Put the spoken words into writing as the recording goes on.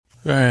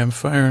All right, I'm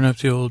firing up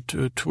the old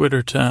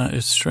Twitter time.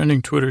 It's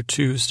trending Twitter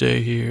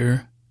Tuesday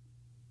here.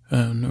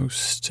 No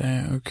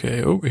stat.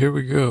 Okay. Oh, here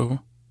we go.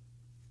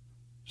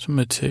 So I'm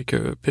gonna take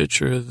a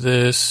picture of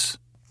this,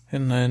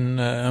 and then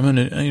I'm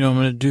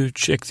gonna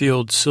check the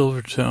old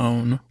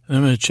Silvertone.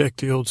 I'm gonna check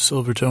the old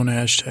Silvertone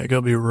hashtag.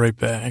 I'll be right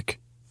back.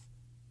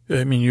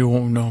 I mean, you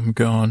won't know I'm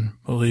gone.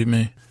 Believe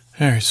me.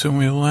 All right. So when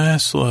we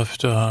last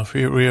left off,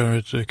 here we are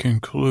at the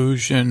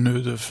conclusion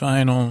of the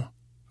final.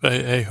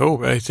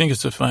 I think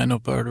it's the final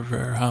part of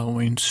our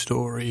Halloween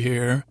story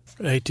here.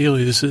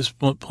 Ideally, this is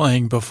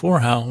playing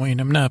before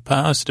Halloween. I'm not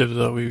positive,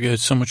 though. We've got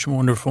so much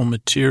wonderful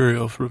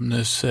material from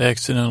this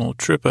accidental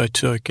trip I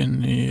took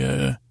in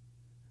the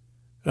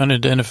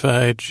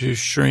unidentified,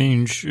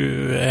 strange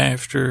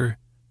after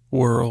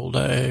world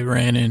I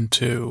ran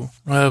into.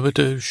 But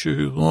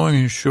the long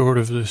and short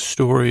of the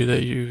story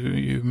that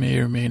you may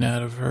or may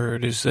not have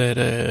heard is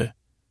that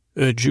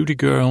Judy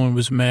Garland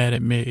was mad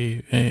at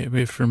me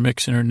for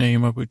mixing her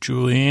name up with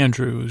Julie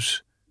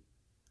Andrews,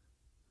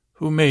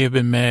 who may have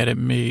been mad at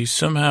me.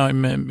 Somehow I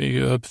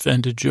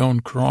offended Joan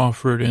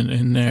Crawford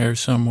in there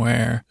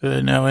somewhere.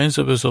 Now it ends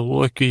up as a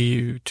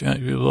lucky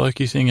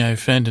thing I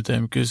offended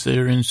them because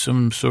they're in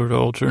some sort of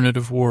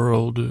alternative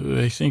world.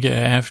 I think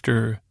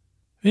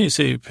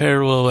say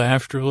parallel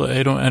after.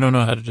 I don't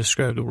know how to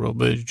describe the world,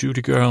 but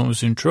Judy Garland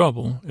was in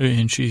trouble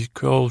and she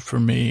called for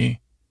me.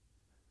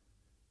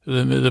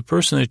 The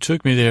person that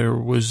took me there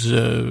was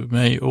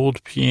my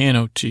old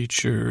piano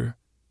teacher,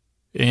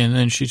 and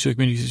then she took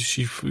me.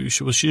 She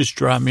just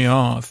dropped me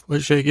off,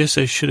 which I guess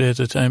I should have at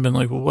the time been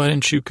like, well, why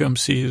didn't you come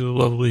see the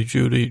lovely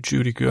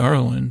Judy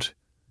Garland?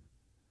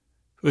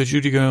 But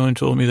Judy Garland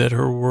told me that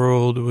her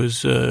world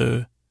was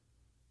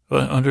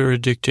under a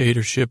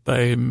dictatorship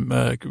by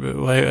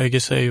I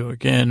guess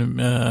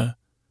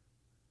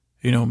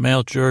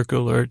male jerk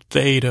alert,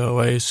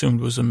 Thato, I assumed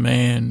was a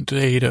man,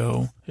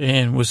 Thato,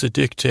 and was a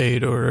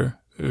dictator.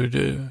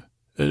 The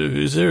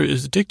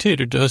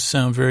dictator does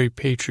sound very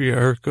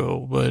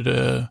patriarchal, but,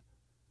 I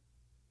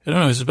don't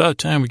know, it's about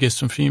time we get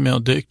some female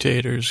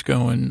dictators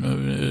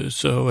going,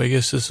 so I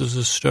guess this is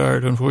a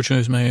start. Unfortunately, it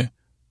was my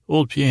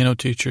old piano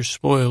teacher,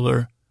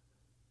 spoiler.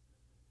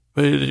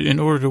 But in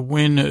order to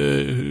win,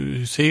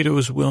 Thato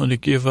was willing to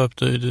give up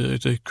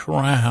the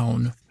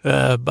crown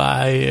by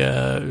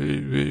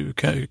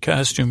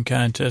costume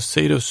contest.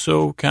 Thato's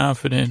so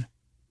confident.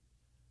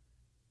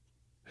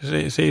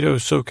 Thato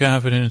is so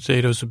confident in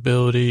Thato's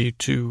ability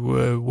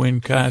to win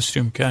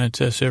costume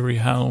contests every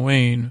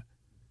Halloween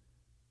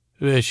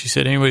that she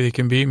said anybody that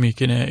can beat me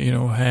can,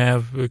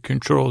 have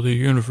control of the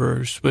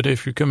universe. But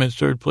if you come in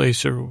third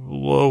place or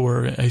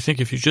lower, I think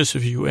if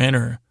you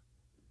enter.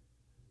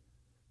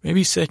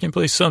 Maybe second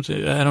place,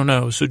 something, I don't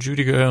know. So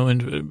Judy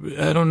Garland,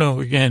 I don't know,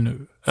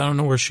 again, I don't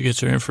know where she gets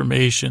her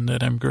information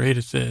that I'm great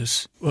at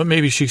this. Well,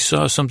 maybe she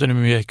saw something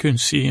in me I couldn't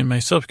see in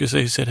myself because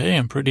I said, hey,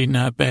 I'm pretty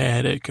not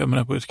bad at coming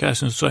up with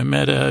costumes. So I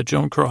met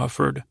Joan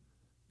Crawford,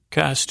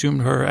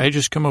 costumed her. I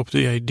just come up with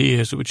the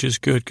ideas, which is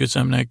good because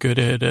I'm not good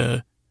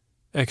at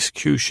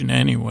execution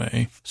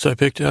anyway. So I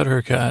picked out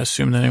her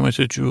costume. Then I went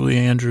to Julie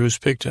Andrews,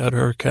 picked out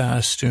her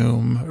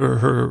costume or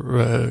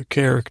her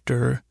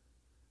character.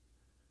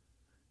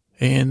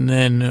 And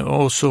then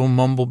also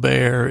Mumble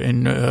Bear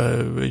and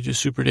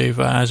Super Dave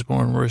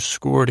Osborne were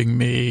escorting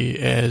me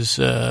as,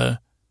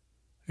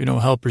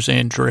 helpers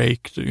and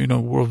Drake,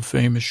 world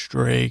famous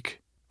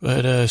Drake.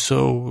 But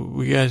so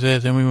we got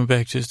that. Then we went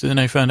back to this. Then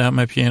I found out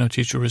my piano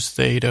teacher was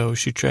Thato.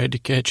 She tried to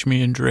catch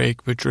me and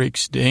Drake, but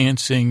Drake's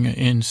dancing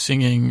and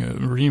singing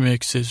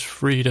remixes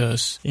freed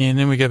us. And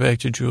then we got back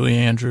to Julie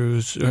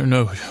Andrews.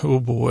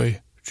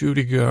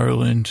 Judy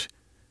Garland.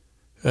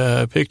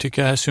 Picked a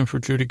costume for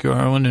Judy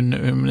Garland and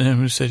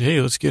then we said, hey,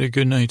 let's get a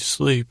good night's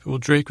sleep. Well,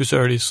 Drake was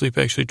already asleep.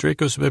 Actually, Drake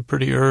goes to bed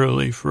pretty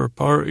early for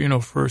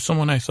for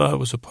someone I thought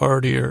was a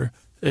partier.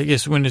 I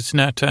guess when it's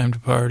not time to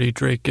party,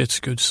 Drake gets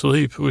good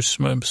sleep. It was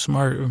smart.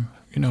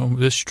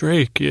 This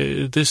Drake,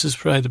 this is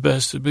probably the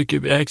best.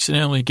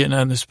 Accidentally getting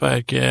on this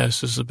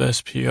podcast is the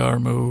best PR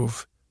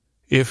move.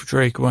 If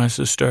Drake wants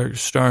to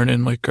start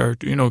in like,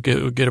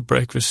 get a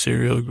breakfast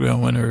cereal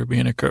going or be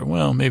in a car,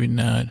 well, maybe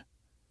not.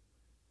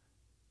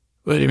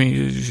 But,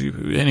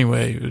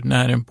 anyway,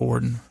 not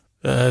important.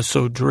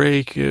 So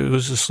Drake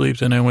was asleep,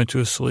 then I went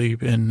to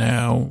sleep, and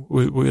now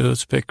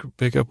let's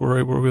pick up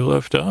right where we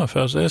left off.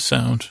 How's that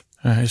sound?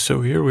 All right,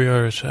 so here we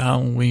are. It's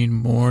Halloween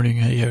morning.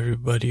 Hey,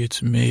 everybody,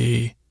 it's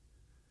me.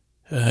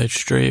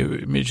 It's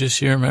Drake, just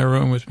here in my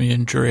room with me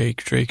and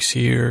Drake. Drake's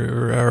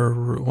here,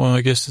 I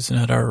guess it's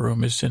not our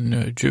room. It's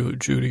in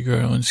Judy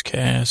Garland's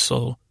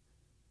castle.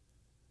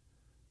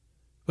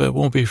 But it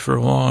won't be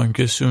for long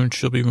because soon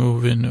she'll be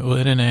moving. Well, I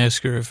didn't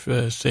ask her if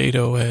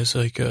Thato has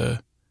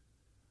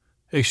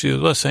actually, the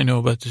less I know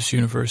about this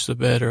universe, the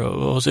better.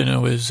 All I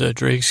know is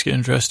Drake's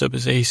getting dressed up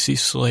as AC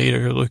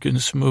Slater, looking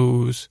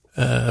smooth.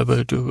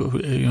 But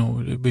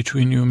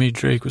between you and me,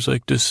 Drake was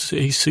like, does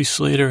AC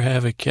Slater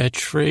have a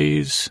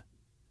catchphrase?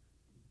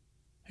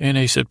 And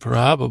I said,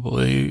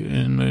 probably.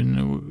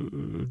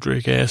 And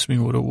Drake asked me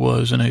what it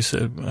was, and I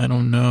said, I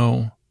don't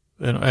know.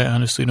 I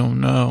honestly don't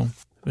know.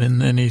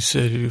 And then he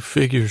said, you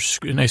figure,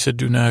 and I said,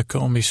 do not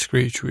call me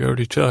Screech. We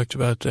already talked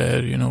about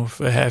that. You know, if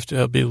I have to,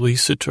 I'll be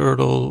Lisa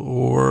Turtle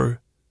or,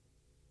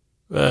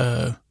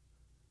 they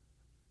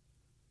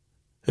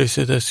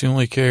said that's the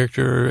only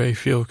character I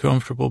feel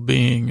comfortable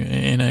being.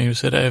 And I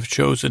said, I have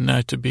chosen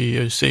not to be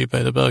a Saved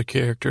by the Bell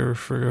character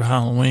for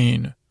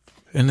Halloween.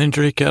 And then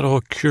Drake got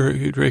all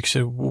curious. Drake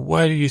said, well,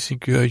 why do you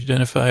think you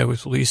identify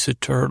with Lisa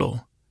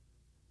Turtle?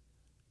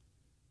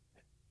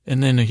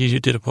 And then he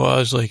did a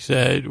pause like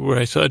that where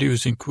I thought he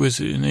was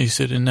inquisitive, and he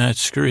said, and not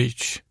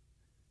Screech.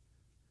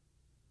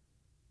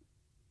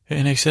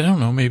 And I said, I don't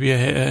know, maybe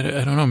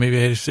I don't know,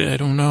 maybe I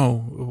don't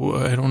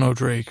know,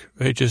 Drake.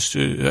 I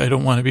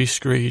don't want to be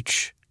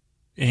Screech.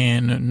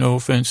 And no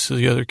offense to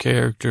the other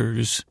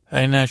characters,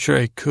 I'm not sure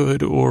I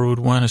could or would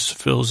want to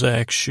fill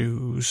Zach's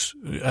shoes.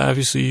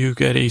 Obviously, you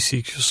got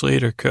AC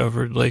Slater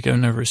covered like I've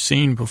never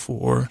seen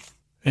before.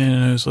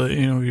 And I was like,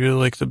 you know, you're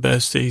like the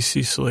best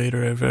AC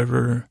Slater I've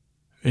ever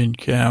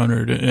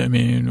encountered. I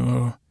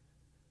mean,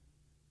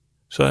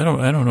 so I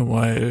don't know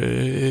why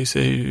they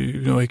say,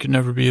 you know, I could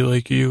never be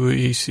like you,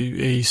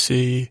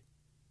 AC.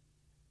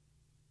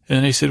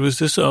 And I said, was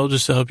this all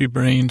just to help you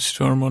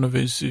brainstorm one of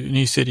his? And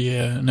he said,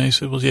 yeah. And I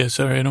said, well, yeah,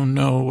 sorry, I don't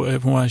know. I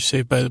haven't watched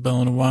Saved by the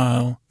Bell in a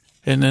while.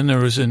 And then there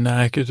was a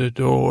knock at the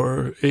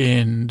door,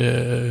 and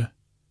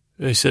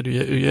I said,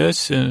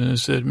 yes. And I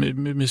said,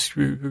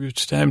 Mr.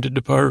 It's time to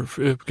depart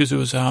because it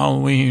was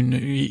Halloween,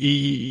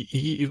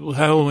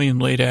 Halloween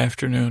late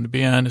afternoon, to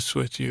be honest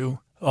with you.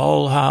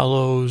 All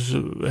Hallows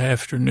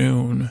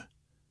afternoon.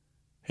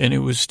 And it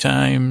was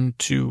time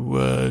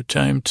to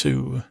go.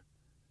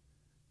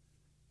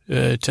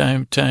 It's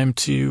time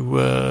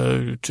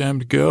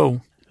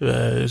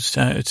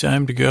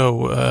to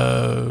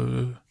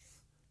go.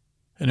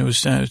 And it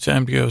was time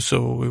to go,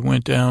 so we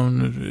went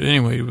down,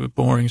 anyway,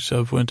 boring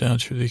stuff, went down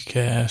through the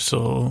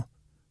castle.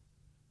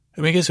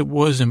 I mean, I guess it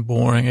wasn't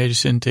boring, I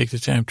just didn't take the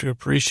time to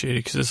appreciate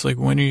it, because it's like,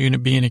 when are you going to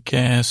be in a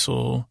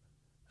castle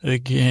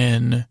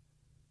again?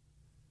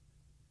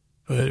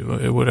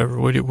 But whatever,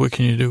 what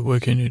can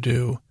you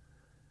do?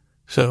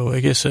 So I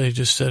guess I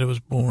just said it was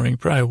boring.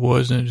 Probably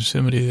wasn't.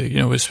 Somebody that, you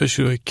know,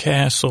 especially a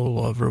castle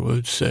lover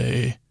would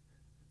say,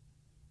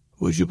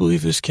 would you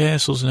believe this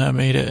castle's not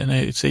made it? And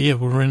I'd say, yeah,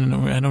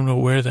 I don't know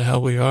where the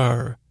hell we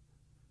are.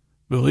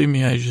 Believe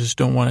me, I just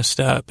don't want to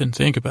stop and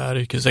think about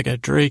it because I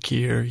got Drake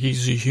here.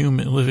 He's a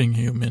human, living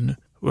human.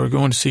 We're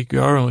going to see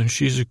Garland.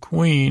 She's a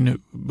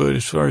queen. But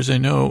as far as I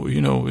know,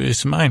 you know,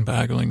 it's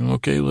mind-boggling.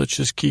 Okay,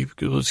 let's keep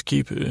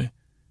it.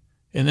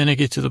 And then I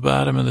get to the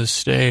bottom of the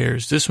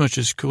stairs. This much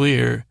is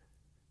clear.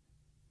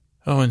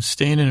 Oh, and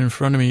standing in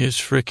front of me is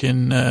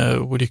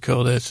frickin', what do you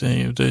call that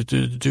thing? The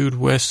dude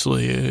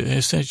Wesley.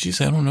 I said,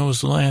 geez, I don't know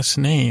his last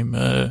name.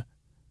 The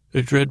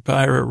Dread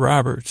Pirate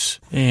Roberts.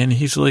 And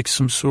he's like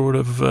some sort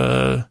of,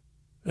 I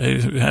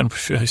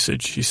said,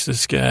 geez,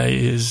 this guy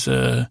is,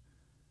 and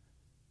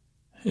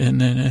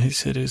then I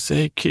said, is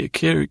that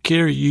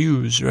Carrie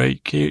Hughes,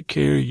 right?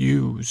 Carrie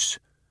Hughes.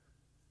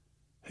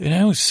 And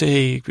I would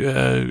say,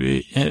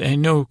 I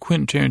know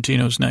Quentin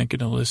Tarantino's not going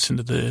to listen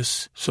to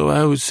this, so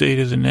I would say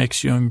to the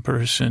next young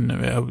person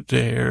out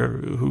there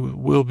who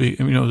will be,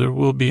 you know, there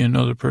will be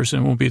another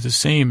person, it won't be the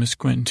same as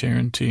Quentin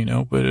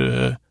Tarantino,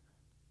 but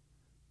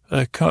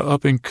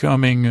up and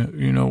coming,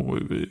 you know,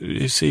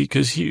 you see,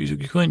 because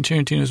Quentin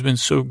Tarantino's been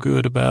so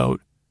good about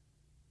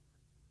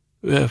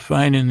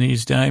finding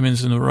these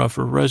diamonds in the rough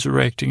or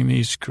resurrecting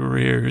these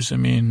careers. I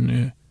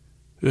mean,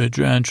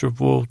 John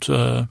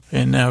Travolta,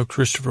 and now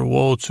Christopher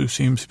Waltz, who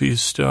seems to be a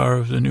star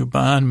of the new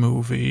Bond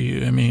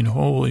movie. I mean,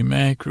 holy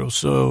mackerel.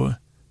 So,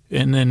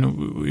 and then,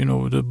 you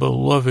know, the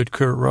beloved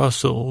Kurt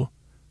Russell.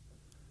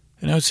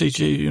 And I would say,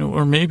 you know,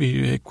 or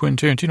maybe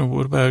Quentin Tarantino,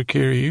 what about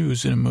Carrie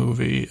Hughes in a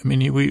movie? I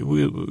mean,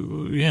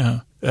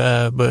 yeah.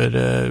 But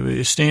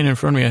standing in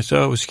front of me, I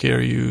thought it was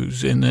Carrie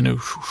Hughes. And then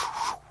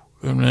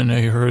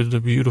I heard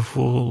the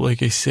beautiful,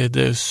 like I said,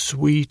 the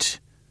sweet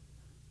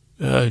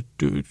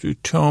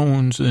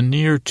tones, the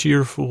near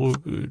tearful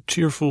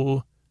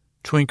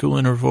twinkle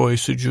in her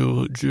voice of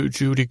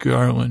Judy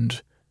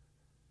Garland.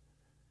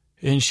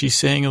 And she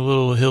sang a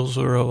little Hills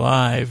Are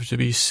Alive to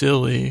be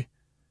silly.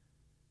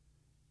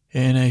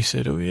 And I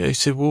said, oh, yeah. I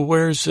said, well,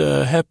 where's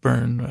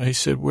Hepburn? I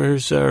said,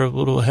 where's our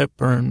little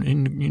Hepburn,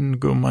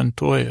 Inigo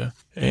Montoya?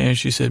 And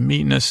she said,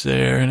 meeting us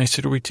there. And I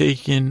said, are we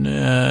taking,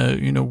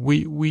 you know,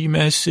 we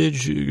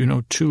message, you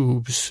know,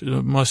 tubes,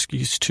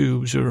 Muskie's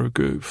tubes, or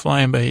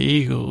flying by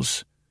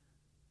eagles?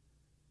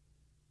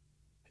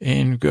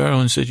 And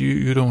Garland said,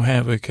 you don't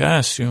have a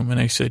costume.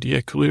 And I said,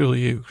 yeah,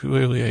 clearly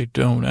I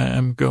don't.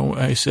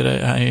 I said,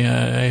 I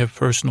have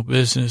personal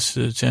business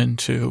to attend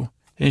to.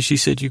 And she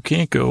said, you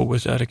can't go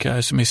without a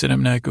costume. I said,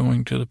 I'm not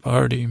going to the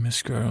party,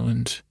 Miss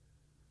Garland.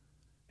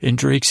 And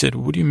Drake said,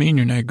 what do you mean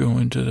you're not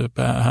going to the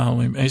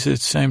Halloween? I said,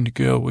 it's time to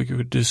go. We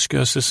could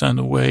discuss this on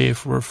the way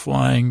if we're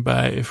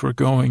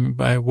going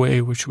by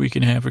way, which we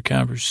can have a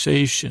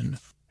conversation.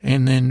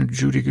 And then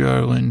Judy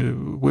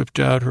Garland whipped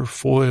out her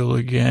foil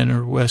again,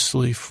 her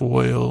Wesley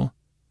foil.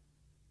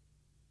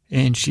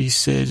 And she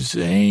said,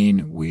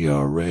 Zane, we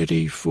are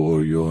ready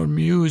for your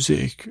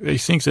music. I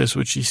think that's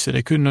what she said.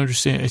 I couldn't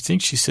understand. I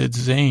think she said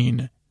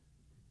Zane.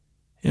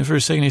 And for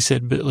a second I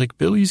said, like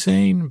Billy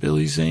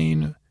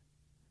Zane?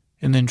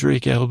 And then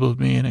Drake elbowed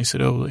me and I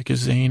said, oh, like a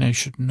Zane I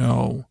should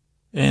know.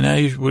 And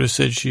I would have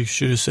said she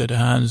should have said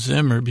Hans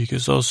Zimmer,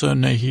 because all of a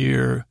sudden I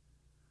hear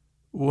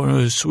one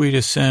of the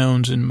sweetest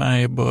sounds in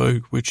my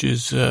book, which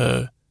is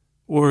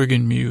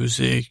organ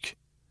music.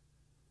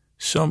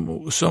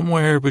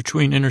 Somewhere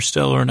between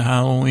Interstellar and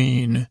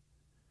Halloween,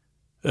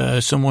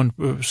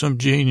 some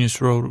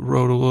genius wrote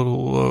a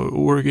little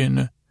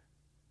organ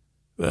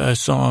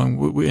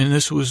song, and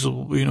this was,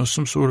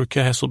 some sort of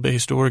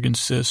castle-based organ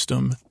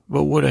system.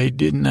 But what I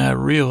did not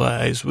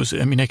realize was,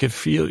 I could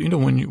feel,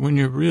 when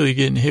you're really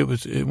getting hit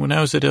with, when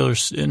I was at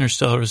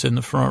Interstellar, I was in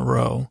the front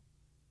row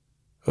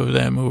of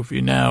that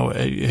movie. Now,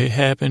 I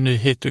happened to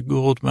hit the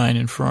gold mine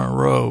in front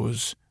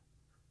rows,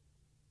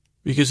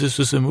 because this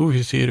was a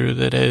movie theater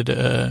that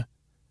had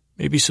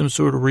maybe some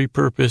sort of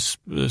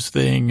repurposed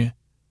thing.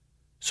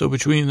 So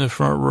between the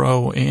front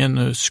row and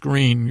the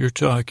screen, you're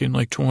talking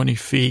like 20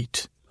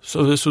 feet.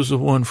 So this was the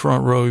one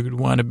front row you'd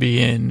want to be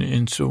in.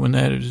 And so when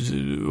that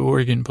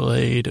organ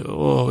played, it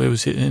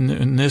was,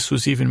 and this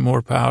was even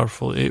more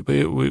powerful.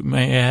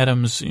 My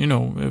atoms,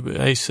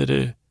 I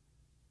said,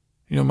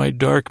 my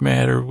dark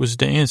matter was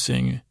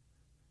dancing.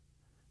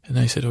 And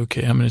I said,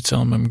 okay, I'm going to tell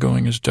them I'm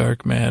going as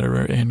dark matter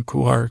and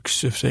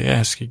quarks if they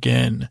ask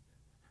again.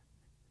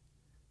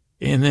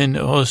 And then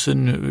all of a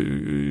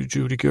sudden,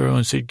 Judy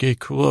Garland said, get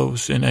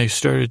close. And I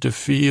started to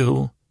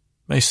feel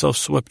myself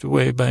swept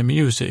away by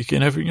music.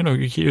 And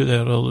you hear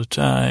that all the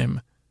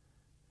time.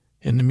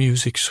 And the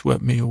music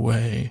swept me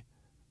away.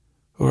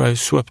 Or I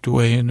swept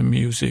away in the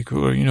music,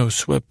 or,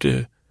 swept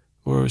it.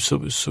 Or so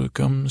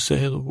come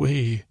sail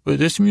away. But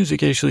this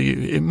music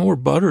actually, it more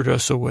buttered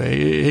us away.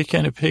 It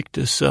kind of picked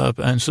us up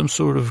on some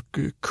sort of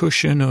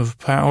cushion of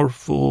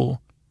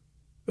powerful,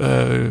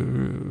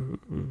 two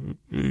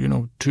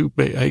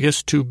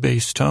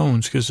bass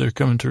tones, because they're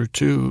coming through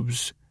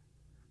tubes.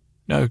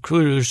 Now,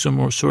 clearly there's some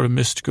more sort of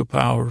mystical,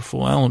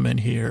 powerful element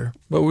here.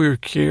 But we were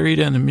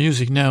carried on the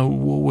music. Now,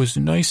 what was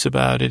nice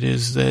about it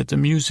is that the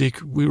music,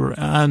 we were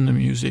on the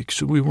music,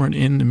 so we weren't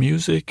in the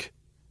music.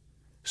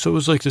 So it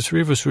was like the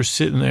three of us were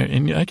sitting there,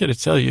 and I got to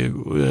tell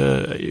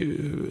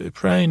you,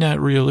 probably not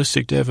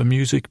realistic to have a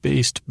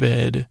music-based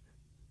bed,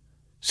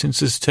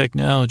 since this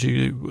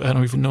technology, I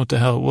don't even know what the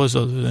hell it was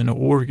other than an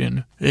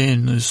organ,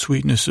 and the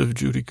sweetness of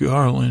Judy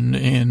Garland,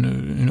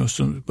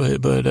 and,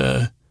 but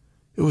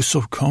it was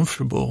so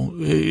comfortable.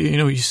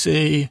 You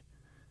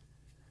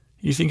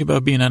think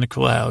about being on a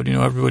cloud,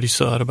 everybody's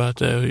thought about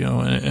that,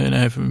 and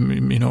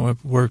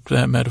I've worked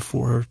that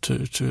metaphor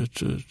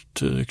to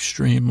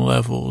extreme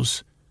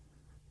levels.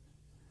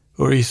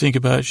 Or you think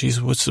about,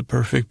 what's the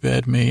perfect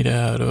bed made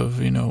out of,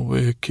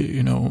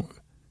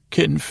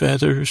 kitten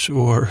feathers,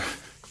 or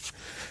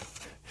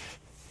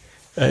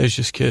I was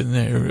just kidding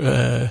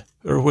there,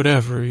 or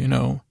whatever,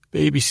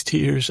 baby's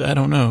tears. I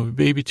don't know.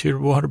 Baby tear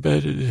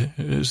waterbed,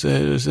 is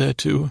that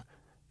too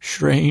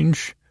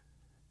strange?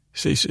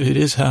 See, it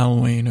is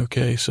Halloween,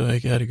 okay, so I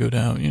got to go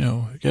down,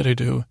 I got to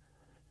do.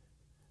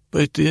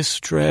 But this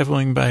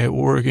traveling on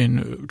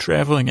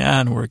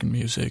organ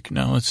music,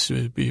 now let's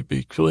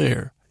be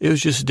clear. It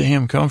was just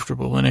damn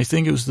comfortable, and I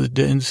think it was the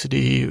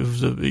density of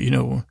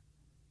the,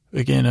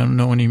 again, I don't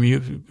know any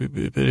music,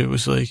 but it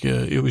was like,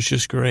 it was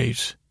just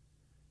great.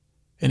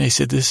 And I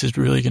said, this is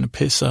really going to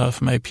piss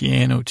off my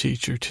piano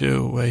teacher,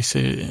 too. I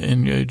said,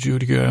 and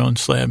Judy Garland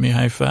slapped me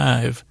high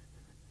five.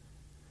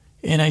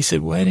 And I said,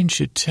 why didn't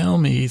you tell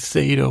me,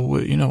 Theta,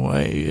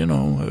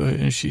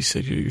 and she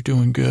said, you're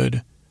doing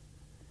good.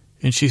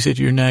 And she said,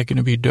 you're not going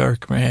to be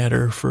dark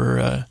matter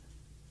for,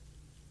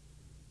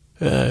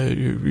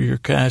 your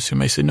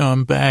costume. I said, no,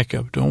 I'm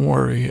backup. Don't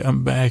worry.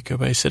 I'm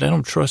backup. I said, I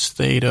don't trust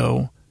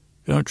Thedo.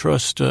 I don't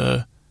trust,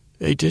 I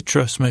did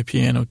trust my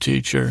piano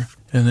teacher.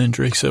 And then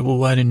Drake said, well,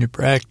 why didn't you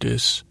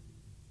practice?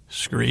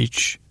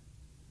 Screech.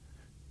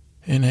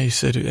 And I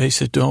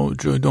said,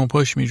 don't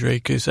push me,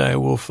 Drake, because I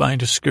will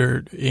find a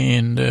skirt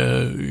and,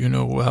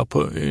 I'll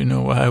put,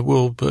 I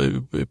will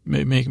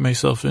make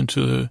myself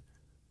into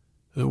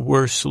the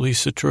worst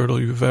Lisa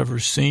Turtle you've ever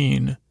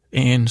seen.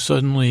 And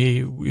suddenly,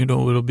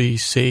 it'll be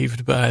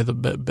saved by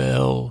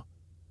the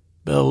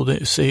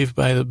saved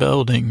by the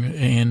Belding,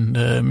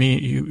 and me,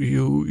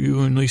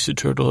 you and Lisa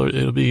Turtle,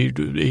 it'll be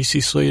AC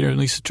Slater and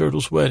Lisa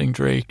Turtle's wedding,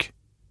 Drake.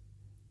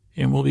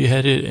 And we'll be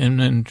headed, and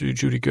then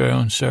Judy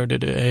Garland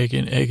started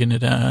egging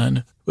it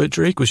on. But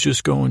Drake was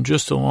just going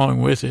just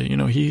along with it.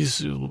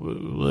 He's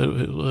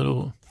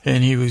little,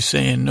 and he was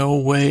saying, no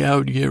way I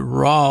would get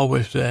raw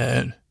with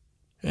that.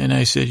 And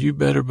I said, you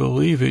better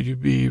believe it. You'd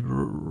be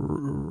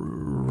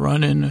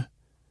running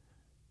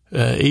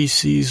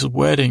AC's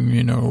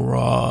wedding,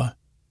 raw.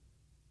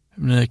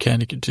 And I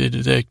kind of did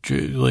that,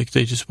 like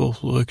they just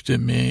both looked at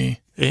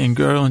me. And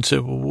Garland said,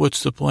 well,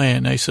 what's the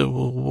plan? I said,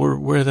 well,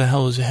 where the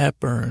hell is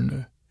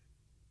Hepburn?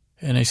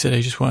 And I said,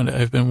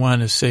 I've been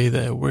wanting to say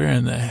that. Where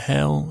in the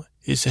hell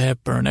is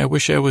Hepburn? I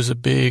wish I was a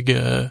big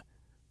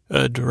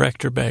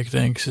director back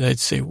then, because I'd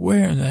say,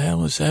 where in the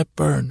hell is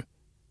Hepburn?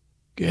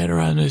 Get her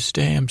on this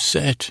damn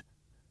set.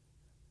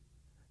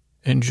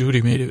 And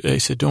Judy made it. I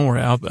said, don't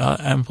worry,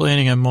 I'm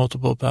planning on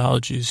multiple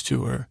apologies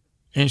to her.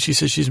 And she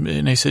said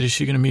and I said, is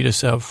she going to meet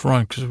us out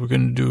front? Because we're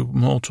going to do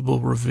multiple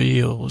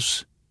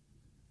reveals.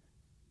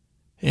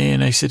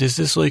 And I said, is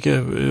this like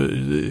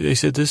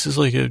this is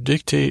like a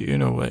dictate,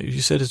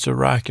 you said it's a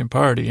rockin'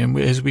 party. And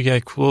as we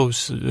got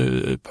close,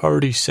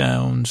 party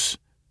sounds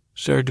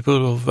started to put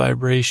a little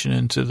vibration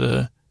into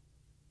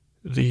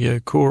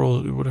the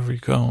choral, whatever you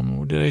call them.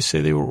 What did I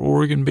say? They were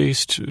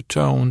organ-based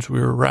tones we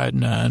were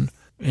riding on.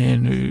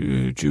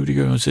 And Judy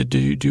Garland said, do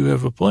you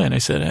have a plan? I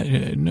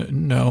said,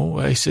 no.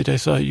 I said,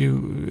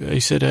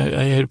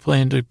 I had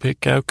planned to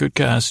pick out good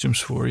costumes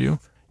for you.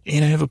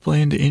 And I have a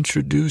plan to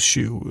introduce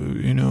you,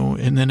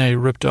 and then I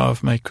ripped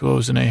off my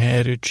clothes and I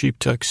had a cheap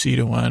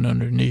tuxedo on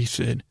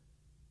underneath it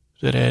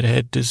that I'd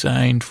had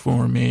designed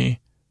for me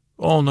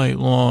all night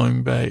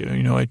long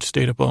I'd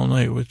stayed up all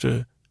night with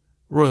the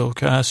royal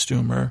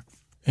costumer.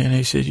 And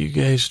I said, you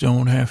guys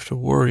don't have to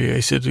worry. I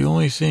said, the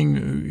only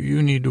thing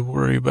you need to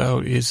worry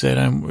about is that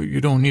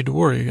you don't need to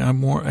worry.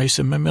 I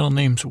said, my middle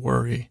name's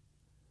Worry.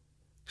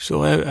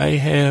 So I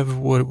have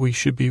what we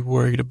should be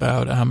worried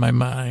about on my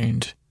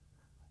mind.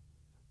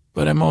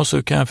 But I'm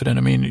also confident.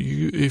 I mean,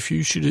 I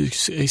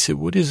said,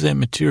 what is that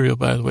material,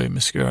 by the way,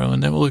 Miss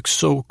Garland? That looks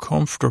so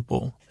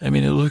comfortable. I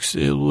mean, it looks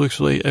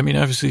like,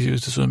 obviously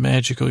this is a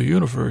magical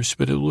universe,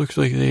 but it looks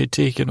like they had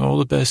taken all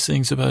the best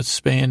things about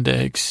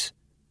spandex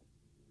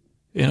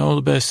and all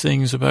the best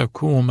things about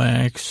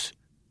Coolmax,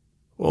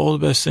 all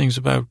the best things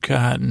about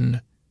cotton.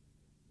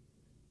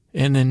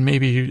 And then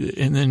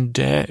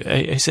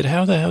I said,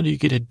 how the hell do you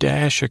get a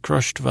dash of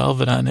crushed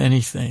velvet on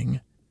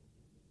anything?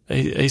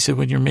 I said,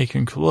 when you're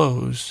making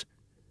clothes.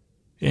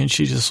 And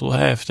she just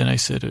laughed, and I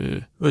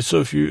said,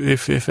 so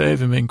if I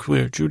haven't been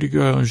clear, Judy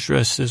Garland's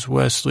dressed as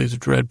Wesley, the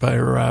Dread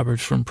Pirate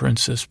Roberts from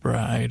Princess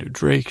Bride.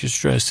 Drake is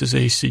dressed as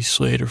A.C.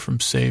 Slater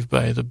from Saved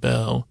by the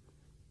Bell.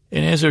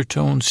 And as our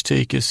tones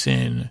take us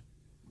in,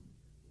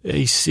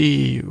 I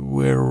see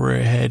where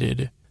we're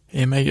headed.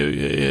 And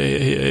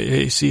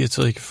I see it's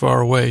like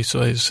far away,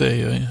 so I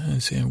say,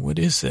 what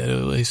is that?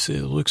 I say,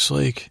 it looks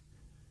like...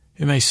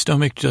 And my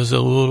stomach does a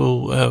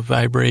little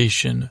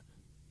vibration,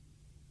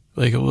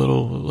 like a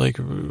little, like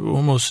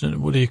almost,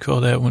 what do you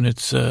call that when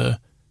it's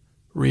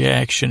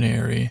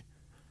reactionary?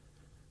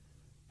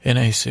 And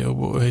I said,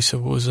 what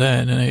was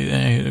that?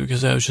 And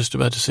because I was just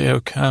about to say how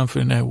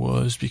confident I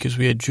was, because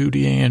we had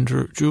Julie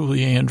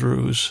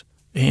Andrews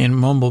and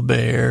Mumble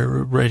Bear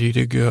ready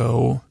to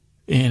go.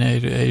 And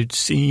I'd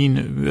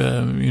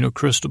seen,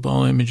 crystal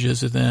ball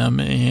images of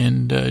them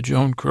and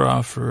Joan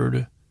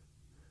Crawford,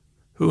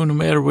 who, no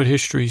matter what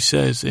history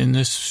says in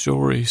this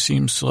story,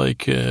 seems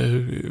like no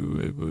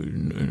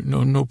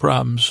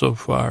problems so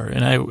far.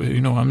 And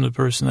I'm the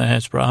person that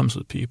has problems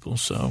with people.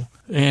 So,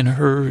 and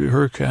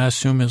her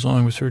costume,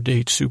 along with her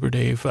date, Super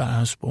Dave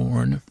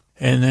Osborne.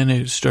 And then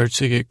it starts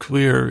to get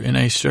clear, and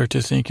I start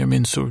to think I'm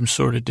in some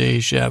sort of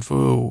deja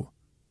vu,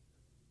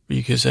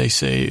 because I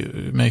say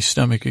my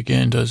stomach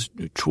again does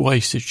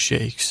twice it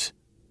shakes,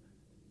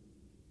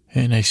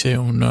 and I say,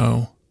 oh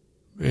no.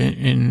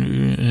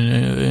 And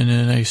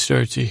then I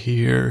start to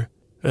hear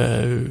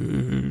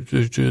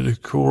the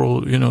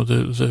choral,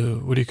 the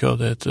what do you call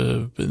that?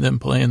 Them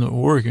playing the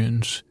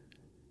organs,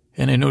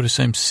 and I notice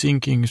I'm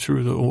sinking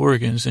through the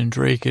organs, and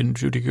Drake and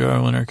Judy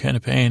Garland are kind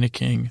of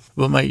panicking,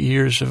 but my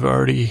ears have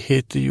already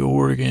hit the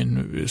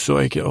organ, so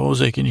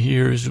all I can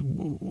hear is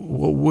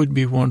what would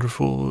be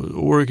wonderful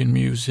organ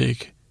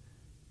music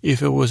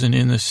if it wasn't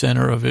in the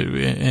center of it,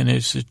 and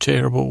it's a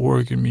terrible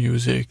organ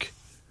music.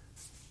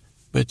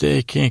 But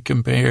they can't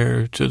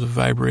compare to the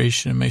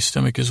vibration in my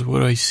stomach, because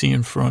what I see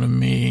in front of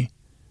me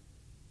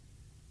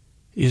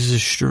is the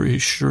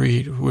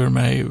street where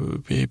my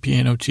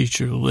piano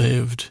teacher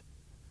lived.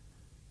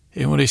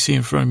 And what I see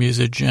in front of me is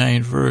a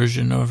giant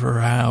version of her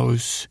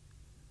house.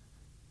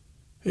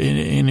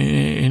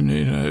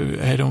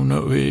 And I don't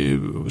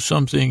know,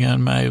 something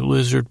on my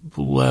lizard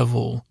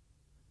level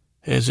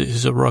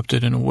has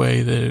erupted in a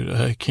way that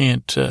I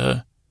can't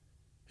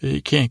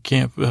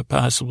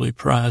possibly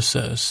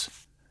process.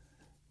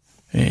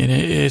 And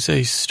as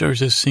I start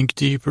to sink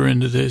deeper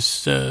into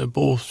this,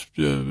 both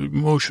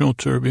emotional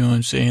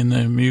turbulence and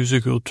the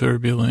musical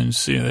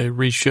turbulence, I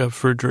reach up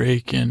for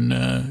Drake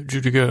and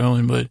Judy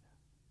Garland,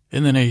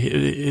 and then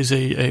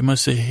I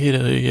must have hit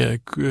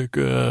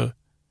a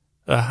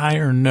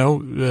higher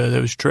note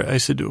that was. I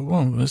said,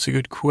 "Whoa, that's a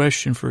good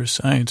question for a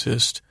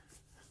scientist.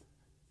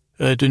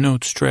 Do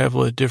notes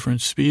travel at different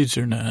speeds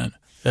or not?"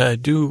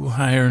 Do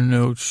higher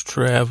notes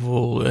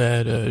travel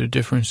at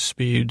different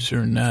speeds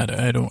or not?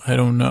 I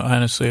don't know.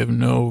 Honestly, I have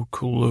no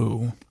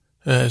clue.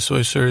 So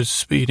I started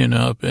speeding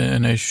up,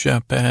 and I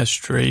shot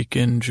past Drake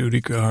and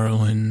Judy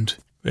Garland,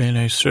 and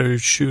I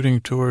started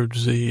shooting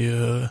towards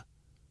the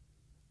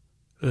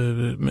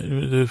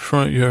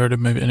front yard of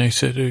my. And I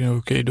said,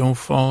 okay, don't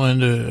fall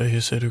into. I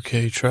said,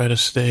 okay, try to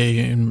stay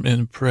in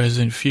the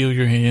present. Feel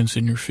your hands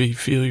and your feet.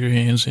 Feel your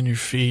hands and your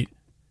feet.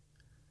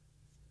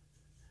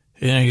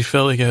 And I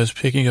felt like I was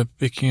picking up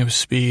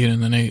speed,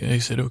 and then I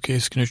said, okay,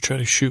 it's going to try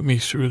to shoot me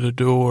through the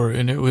door.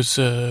 And it was,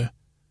 I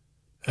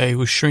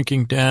was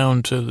shrinking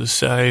down to the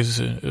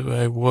size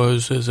I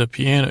was as a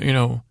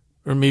piano,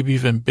 or maybe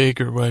even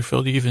bigger, where I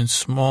felt even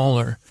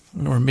smaller.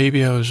 Or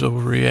maybe I was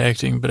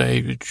overreacting, but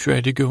I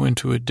tried to go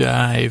into a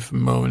dive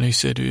mode, and I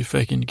said, if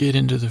I can get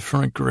into the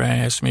front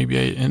grass,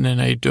 and then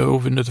I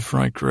dove into the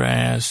front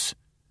grass.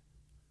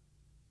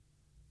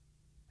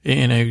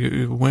 And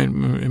I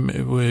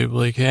went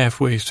like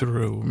halfway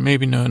through,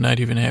 maybe no, not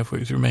even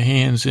halfway through. My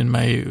hands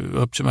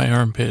up to my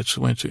armpits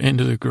went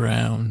into the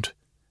ground.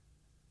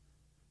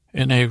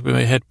 And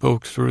my head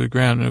poked through the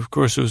ground. And of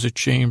course it was a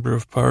chamber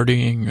of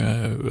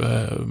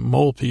partying,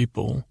 mole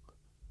people.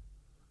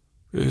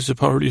 Because the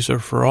parties are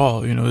for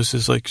all, this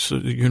is like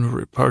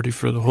a party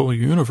for the whole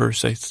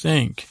universe, I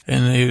think.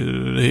 And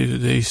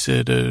they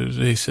said,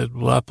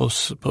 La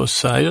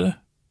Posada?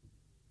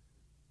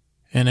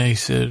 And I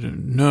said,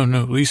 no,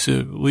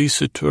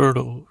 Lisa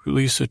Turtle.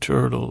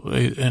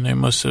 And I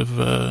must have,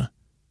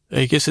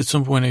 I guess at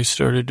some point I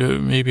started,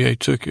 maybe I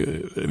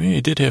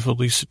did have a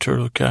Lisa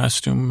Turtle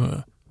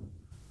costume,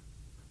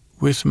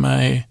 with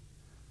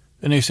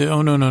and I said,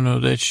 oh, no,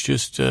 that's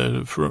just,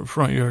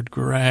 front yard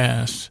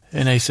grass.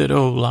 And I said,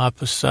 oh, La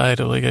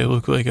Posada, like I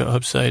look like an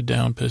upside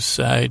down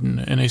Poseidon.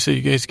 And I said,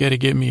 you guys got to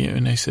get me,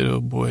 and I said,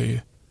 oh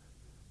boy.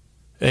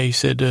 He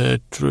said,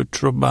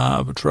 trabajando,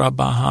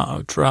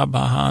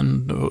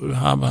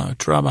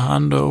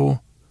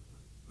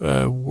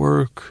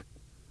 work,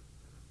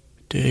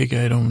 dig,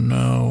 I don't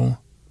know.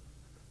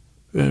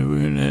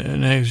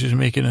 And I was just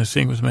making a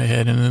thing with my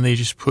head, and then they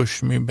just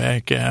pushed me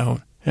back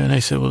out. And I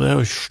said, well, that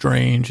was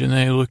strange. And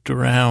then I looked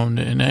around,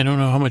 and I don't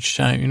know how much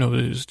time,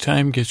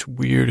 time gets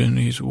weird in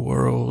these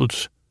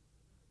worlds.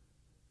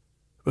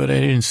 But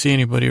I didn't see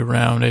anybody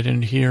around. I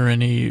didn't hear I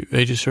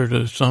just heard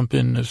a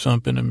thumping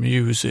of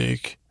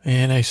music.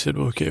 And I said,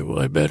 okay, well,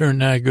 I better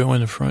not go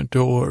in the front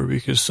door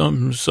because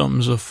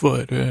something's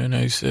afoot. And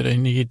I said, I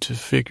need to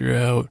figure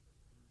out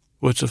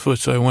what's afoot.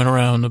 So I went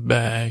around the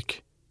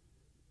back.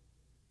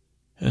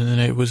 And then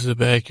it was the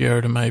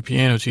backyard of my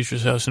piano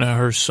teacher's house. Now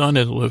her son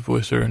had lived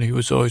with her, and he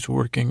was always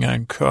working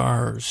on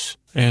cars.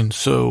 And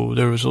so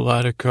there was a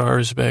lot of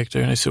cars back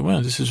there. And I said,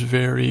 wow, this is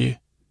very...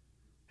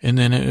 And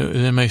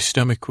then my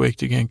stomach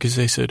quaked again because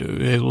I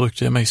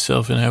looked at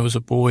myself and I was a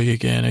boy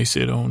again. I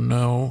said, oh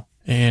no.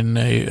 And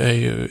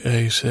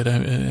I said,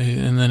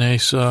 and then I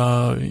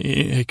saw,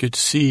 I could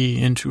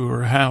see into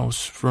her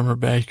house from her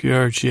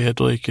backyard. She had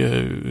like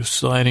a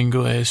sliding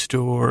glass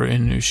door,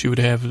 and she would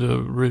have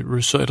the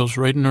recitals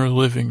right in her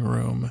living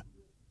room.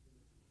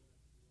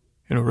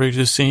 Right,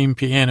 the same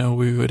piano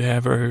we would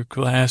have our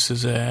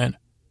classes at.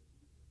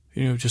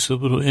 Just a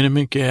little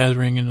intimate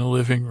gathering in the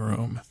living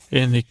room.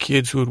 And the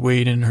kids would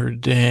wait in her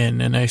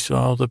den, and I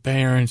saw all the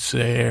parents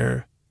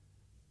there.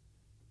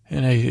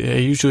 And I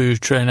usually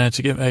would try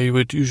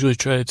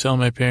to tell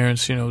my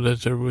parents,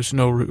 that there was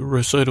no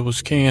recital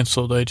was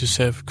canceled. I just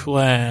have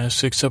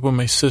class, except when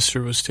my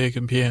sister was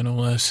taking piano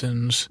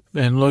lessons.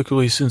 And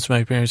luckily, since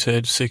my parents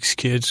had 6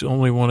 kids,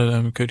 only one of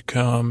them could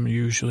come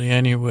usually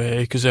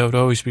anyway, because I would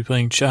always be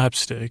playing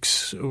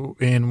chopsticks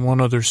and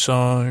one other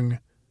song.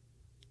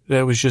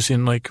 That was just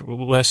in like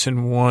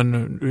lesson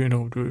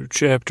 1,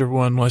 chapter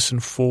 1, lesson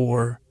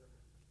 4,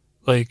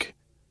 like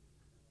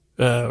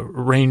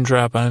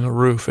raindrop on the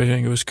roof, I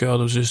think it was called.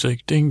 It was just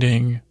like ding,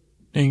 ding,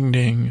 ding,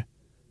 ding,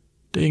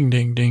 ding,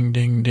 ding, ding,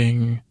 ding,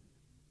 ding,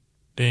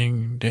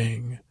 ding,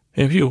 ding.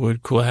 If you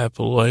would clap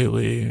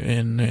politely,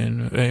 and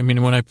I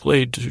mean, when I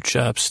played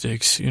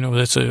chopsticks,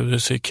 that's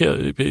a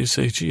kill.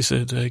 She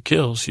said that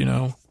kills,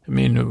 I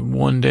mean,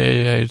 one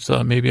day I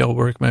thought maybe I'll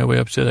work my way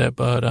up to that.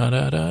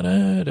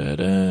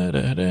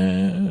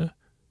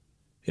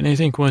 And I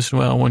think once in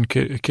a while a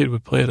kid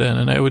would play that,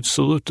 and I would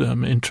salute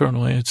them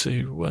internally. I'd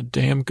say, well,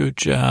 damn good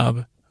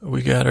job.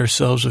 We got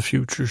ourselves a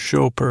future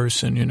show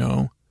person,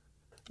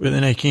 But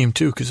then I came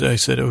to, because I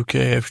said,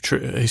 okay,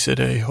 I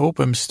said, I hope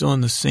I'm still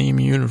in the same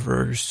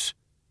universe,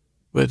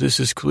 but this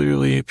is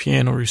clearly a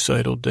piano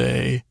recital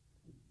day.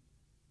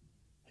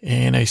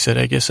 And I said,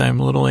 I guess I'm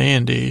little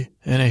Andy.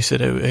 And I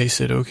said,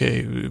 okay,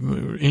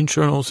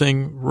 internal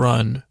thing,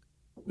 run.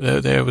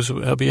 That was,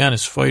 I'll be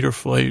honest, fight or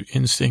flight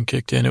instinct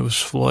kicked in. It was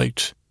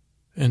flight.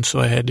 And so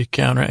I had to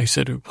counter. I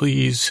said,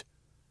 please,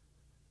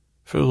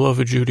 for the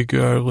love of Judy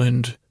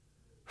Garland,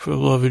 for the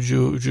love of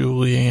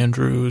Julie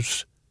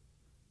Andrews,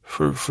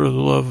 for the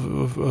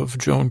love of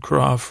Joan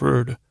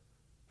Crawford,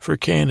 for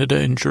Canada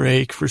and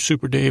Drake, for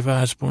Super Dave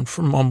Osborne,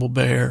 for Mumble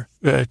Bear,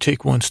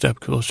 take 1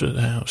 step closer to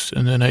the house.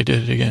 And then I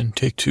did it again.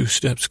 Take 2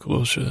 steps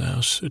closer to the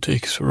house.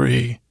 Take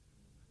 3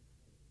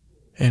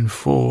 and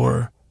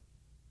 4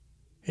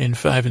 and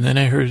 5. And then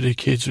I heard the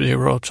kids, they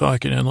were all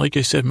talking. And like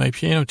I said, my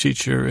piano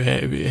teacher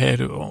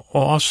had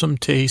awesome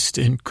taste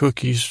in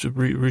cookies,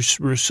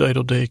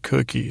 recital day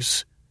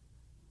cookies.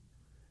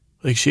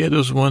 Like she had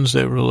those ones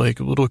that were like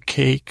little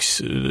cakes.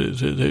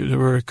 They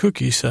were a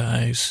cookie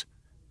size.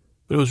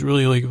 but it was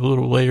really like a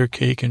little layer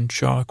cake and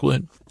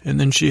chocolate. And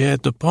then she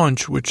had the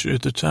punch, which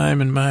at the time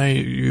in my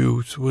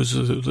youth was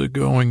the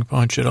going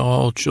punch at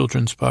all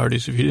children's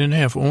parties. If you didn't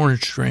have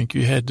orange drink,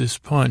 you had this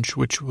punch,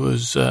 which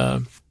was,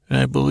 and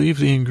I believe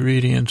the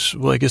ingredients,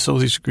 well, I guess all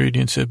these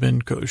ingredients have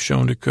been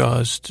shown to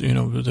cause,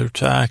 they're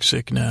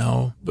toxic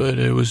now, but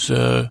it was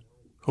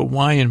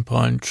Hawaiian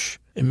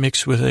punch and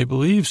mixed with, I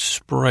believe,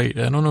 Sprite.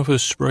 I don't know if it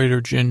was Sprite or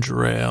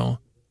ginger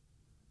ale.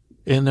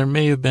 And there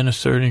may have been a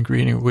third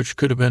ingredient, which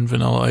could have been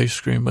vanilla ice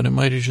cream, but it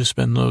might have just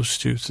been those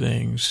two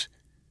things.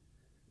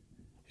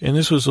 And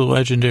this was a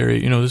legendary,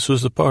 this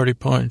was the party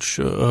punch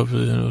of the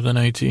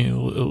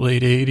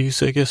late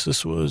 80s, I guess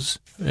this was.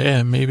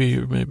 Yeah, maybe,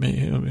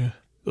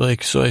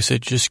 so I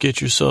said, just get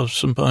yourself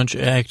some punch,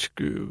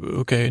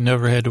 okay,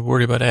 never had to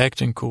worry about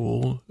acting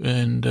cool.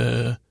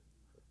 And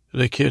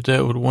the kid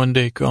that would one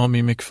day call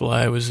me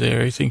McFly was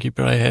there. I think he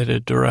probably had a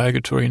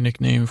derogatory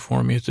nickname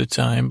for me at the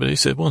time, but he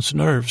said, well, it's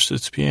nerves,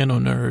 it's piano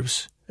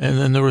nerves. And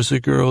then there was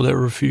a girl that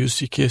refused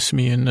to kiss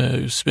me in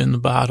the spin the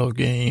bottle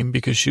game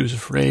because she was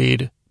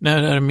afraid.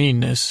 Not out of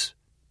meanness.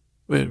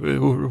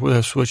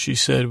 That's what she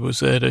said, was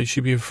that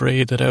she'd be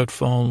afraid that I would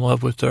fall in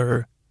love with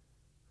her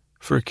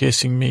for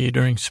kissing me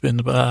during spin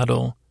the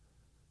bottle,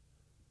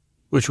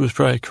 which was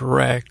probably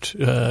correct.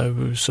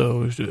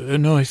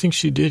 No, I think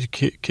she did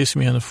kiss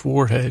me on the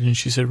forehead, and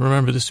she said,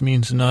 remember, this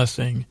means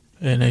nothing.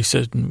 And I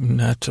said,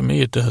 not to me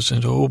it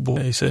doesn't. Oh,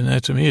 boy. I said,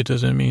 not to me it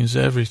doesn't. It means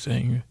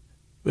everything.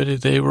 But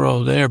they were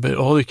all there, but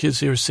all the kids,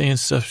 they were saying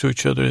stuff to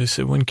each other. They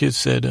said, one kid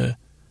said,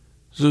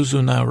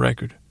 Zuzu Now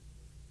record.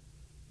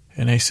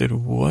 And I said,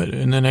 what?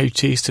 And then I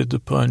tasted the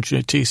punch.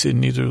 I tasted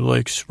neither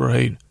like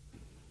Sprite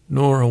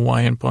nor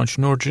Hawaiian punch,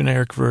 nor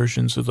generic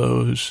versions of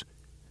those,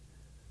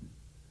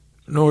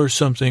 nor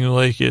something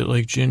like it,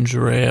 like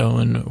ginger ale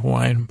and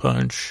Hawaiian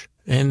punch.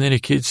 And then a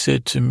kid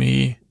said to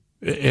me,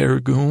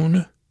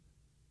 Ergoon?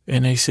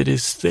 And I said,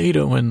 is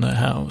Thedo in the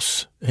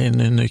house? And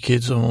then the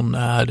kids all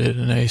nodded,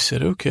 and I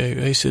said,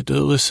 okay. I said,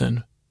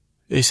 listen.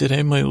 They said,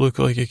 I might look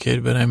like a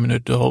kid, but I'm an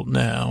adult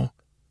now.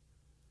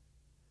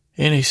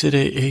 And he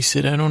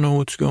said, I don't know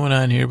what's going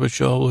on here, but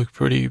y'all look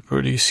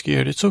pretty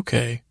scared. It's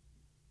okay.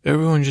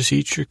 Everyone just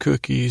eat your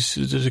cookies.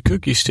 The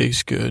cookies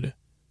taste good.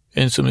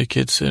 And some of the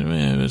kids said,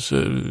 man,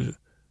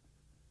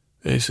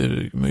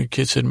 my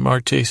kid said,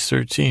 March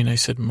 13. I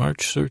said,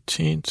 March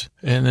 13th?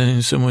 And then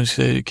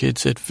a kid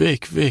said,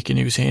 Vic, and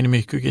he was handing me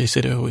a cookie. I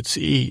said, oh, it's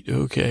eat.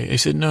 Okay. I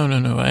said, no,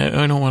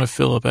 I don't want to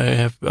fill up. I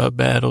have a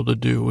battle to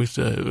do with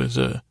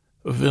a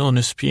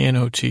villainous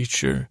piano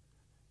teacher.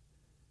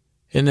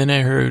 And then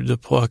I heard the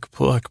pluck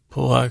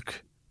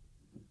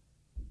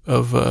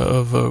of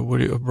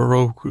a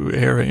Baroque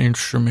era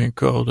instrument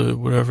called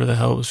whatever the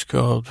hell it was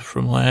called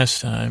from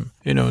last time.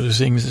 The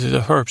things,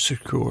 the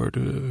harpsichord,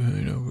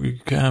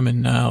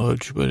 common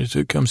knowledge, but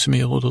it comes to me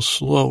a little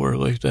slower,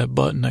 like that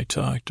button I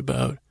talked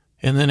about.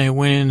 And then I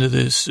went into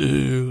this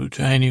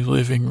tiny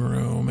living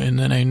room, and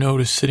then I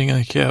noticed sitting on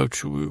the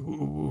couch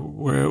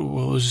where it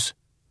was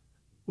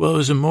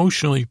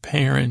emotionally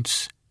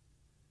parents.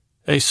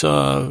 I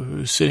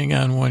saw sitting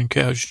on one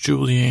couch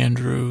Julie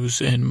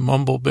Andrews and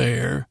Mumble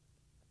Bear.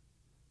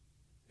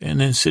 And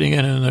then sitting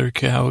on another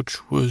couch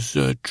was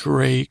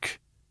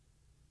Drake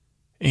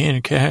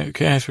and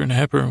Katharine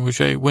Hepburn, which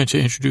I went to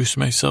introduce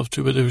myself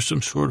to, but there was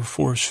some sort of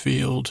force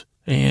field.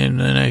 And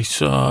then I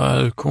saw out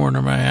of the corner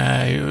of my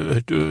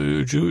eye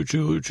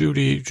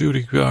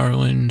Judy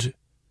Garland,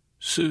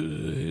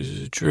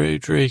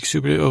 Drake,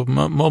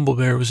 Mumble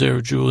Bear was there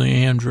with Julie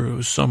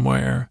Andrews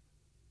somewhere.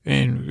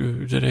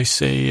 And did I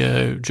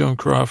say Joan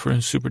Crawford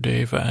and Super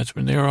Dave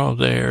Osborne? They were all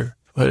there.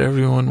 But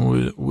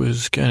everyone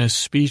was kind of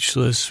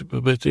speechless,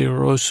 but they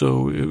were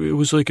also, it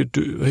was like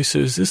I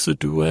said, is this a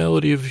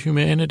duality of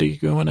humanity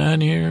going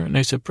on here? And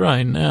I said,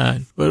 probably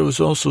not. But it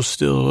was also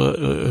still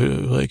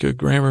like a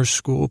grammar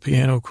school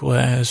piano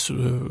class,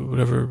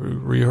 whatever,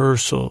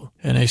 rehearsal.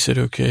 And I said,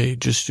 okay,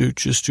 just do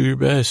your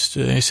best.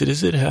 And I said,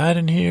 is it hot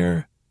in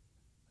here?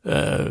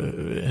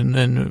 And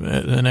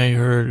then I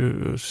heard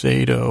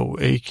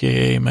Thedo,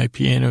 a.k.a. my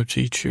piano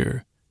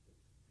teacher.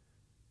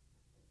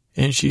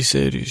 And she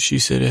said,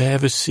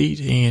 have a seat,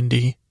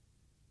 Andy.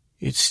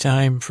 It's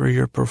time for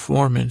your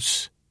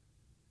performance.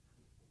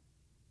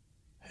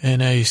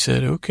 And I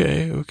said,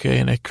 okay.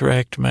 And I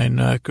cracked my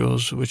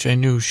knuckles, which I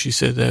knew she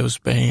said that was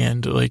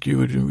banned. Like you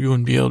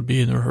wouldn't be able to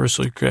be in the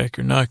rehearsal, you crack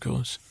your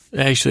knuckles.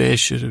 Actually, I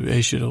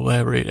should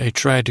elaborate. I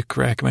tried to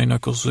crack my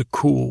knuckles the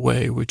cool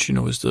way, which,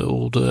 is the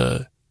old,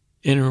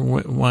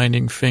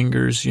 interwinding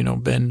fingers,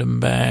 bend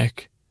them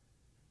back.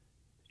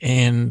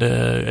 And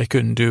I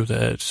couldn't do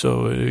that,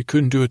 so I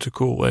couldn't do it the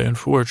cool way,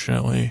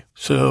 unfortunately.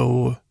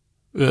 So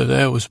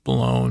that was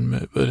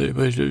blown.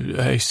 But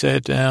I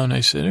sat down. I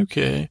said,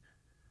 okay.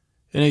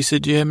 And I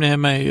said, do you happen to have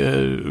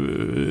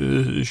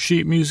my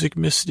sheet music,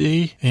 Miss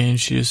D? And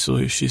she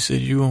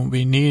said, you won't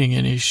be needing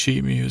any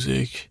sheet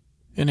music.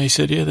 And I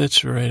said, yeah,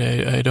 that's right.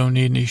 I don't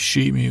need any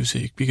sheet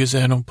music because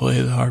I don't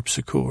play the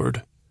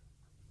harpsichord.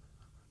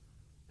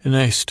 And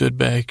I stood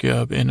back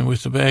up, and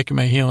with the back of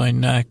my heel, I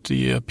knocked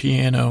the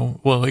piano,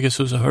 well, I guess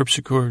it was a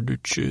harpsichord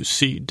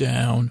seat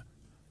down,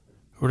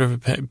 or whatever,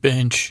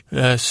 bench,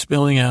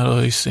 spilling out all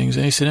these things.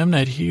 And I said, I'm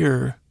not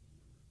here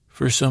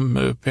for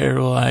some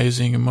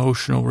paralyzing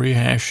emotional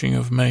rehashing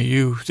of my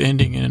youth,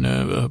 ending in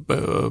an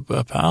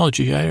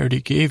apology. I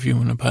already gave you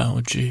an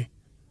apology.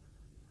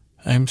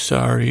 I'm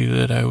sorry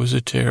that I was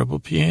a terrible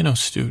piano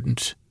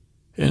student.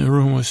 And the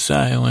room was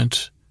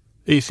silent.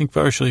 I think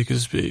partially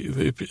because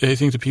I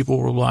think the people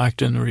were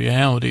locked in the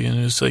reality, and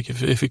it's like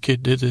if a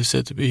kid did this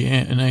at the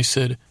beginning, and I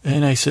said,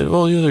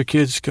 all the other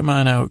kids, come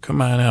on out,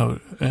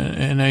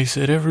 and I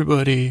said,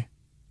 everybody,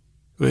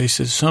 they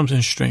said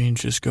something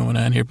strange is going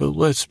on here, but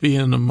let's be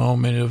in the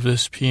moment of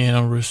this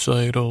piano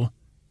recital.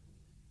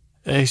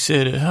 I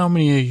said, how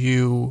many of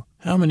you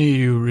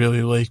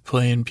really like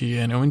playing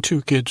piano? And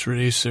 2 kids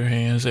raised their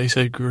hands. I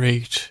said,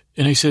 great.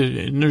 And I said,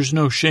 and there's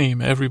no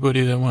shame.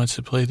 Everybody that wants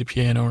to play the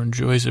piano or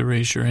enjoys it,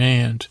 raise your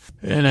hand.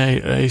 And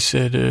I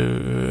said,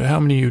 how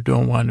many of you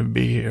don't want to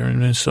be here?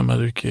 And then some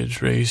other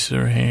kids raised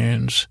their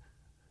hands.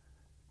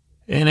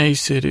 And I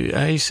said,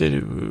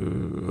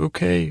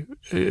 okay,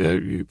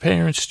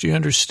 parents, do you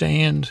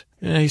understand?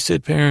 And I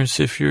said, parents,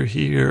 if you're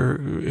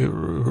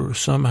here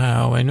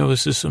somehow, I know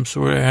this is some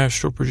sort of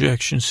astral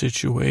projection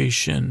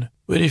situation,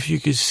 but if you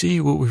could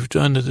see what we've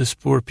done to this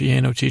poor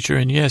piano teacher,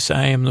 and yes,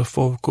 I am the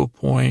focal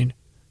point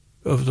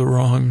of the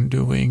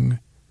wrongdoing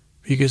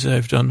because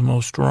I've done the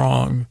most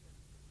wrong,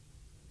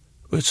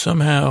 but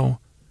somehow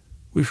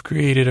we've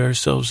created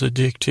ourselves a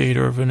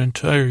dictator of an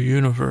entire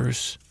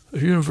universe, a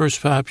universe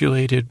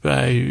populated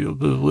by the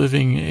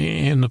living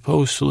and the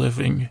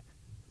post-living.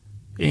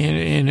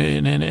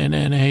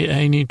 And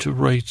I need to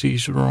right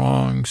these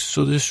wrongs.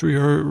 So this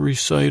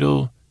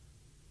recital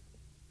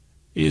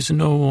is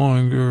no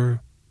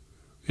longer,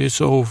 it's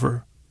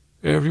over.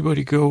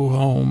 Everybody go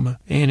home.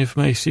 And if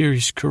my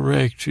theory's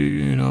correct,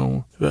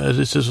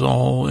 this is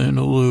all an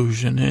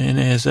illusion. And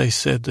as I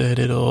said that,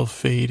 it all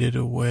faded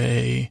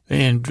away.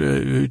 And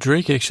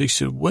Drake actually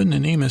said, what in the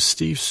name of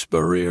Steve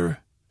Spurrier?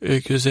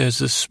 Because as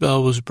the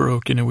spell was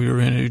broken and we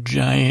were in a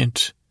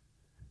giant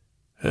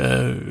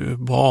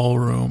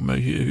ballroom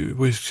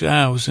with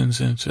thousands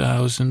and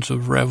thousands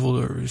of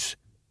revelers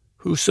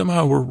who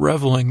somehow were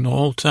reveling the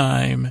whole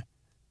time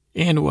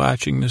and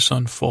watching this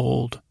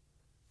unfold,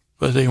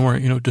 but they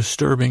weren't,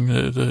 disturbing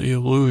the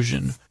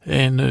illusion.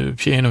 And the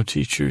piano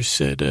teacher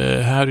said,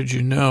 how did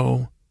you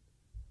know?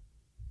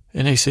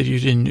 And I said, you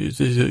didn't,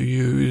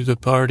 you have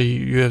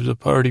the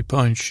party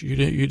punch. You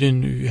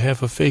didn't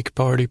have a fake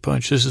party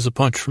punch. This is a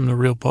punch from the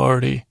real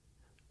party.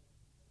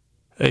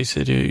 I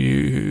said,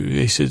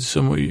 I said,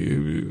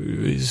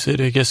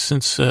 I guess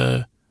since,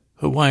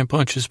 Hawaiian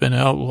punch has been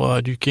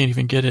outlawed, you can't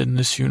even get it in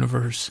this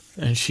universe.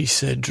 And she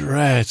said,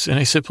 drats. And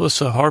I said,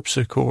 plus a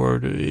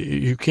harpsichord,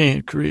 you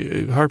can't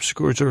create,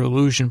 harpsichords are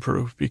illusion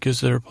proof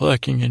because they're a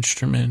plucking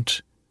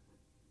instrument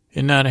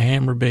and not a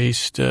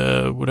hammer-based,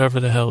 whatever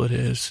the hell it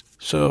is.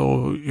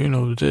 So,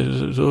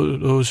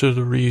 those are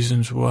the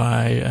reasons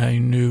why I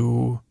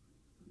knew.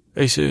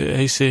 I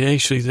said,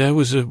 actually, that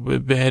was a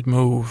bad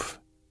move.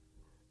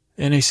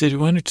 And I said,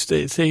 why don't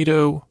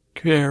Thedo,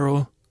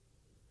 Carol?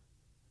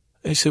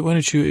 I said, why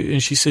don't you?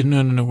 And she said,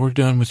 no, we're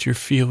done with your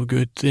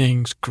feel-good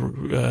things.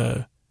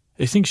 I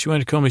think she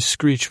wanted to call me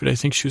Screech, but I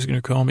think she was going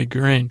to call me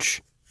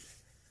Grinch.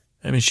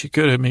 I mean, she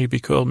could have maybe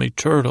called me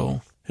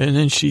Turtle. And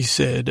then she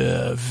said,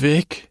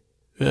 Vic,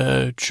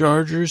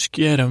 Chargers,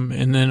 get him.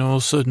 And then all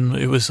of a sudden,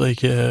 it was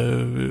like, all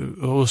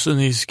of a sudden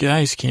these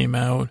guys came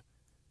out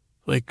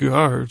like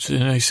guards.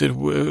 And I said,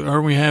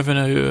 are we having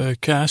a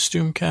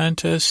costume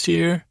contest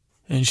here?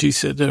 And she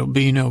said, there'll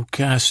be no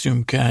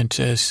costume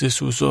contest.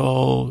 This was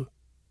all,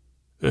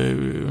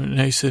 and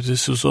I said,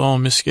 this was all a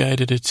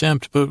misguided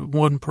attempt. But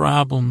one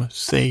problem,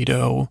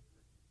 Thedo,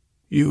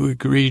 you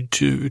agreed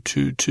to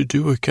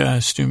do a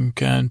costume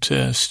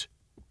contest.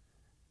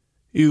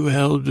 You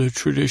held a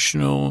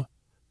traditional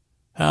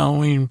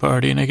Halloween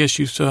party, and I guess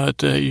you thought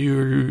that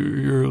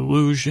your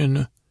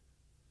illusion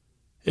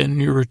and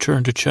your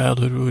return to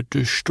childhood would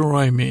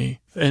destroy me.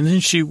 And then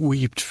she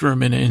wept for a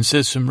minute and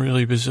said some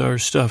really bizarre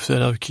stuff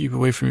that I'll keep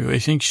away from you. I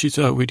think she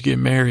thought we'd get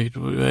married.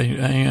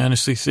 I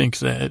honestly think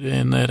that,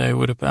 and that I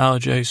would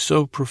apologize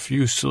so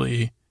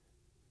profusely,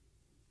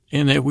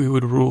 and that we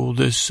would rule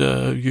this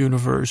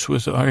universe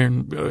with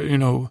iron,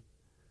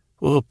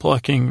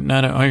 plucking,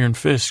 not an iron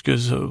fist,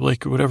 because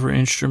like whatever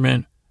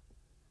instrument,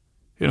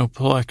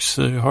 plucks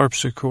the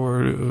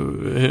harpsichord,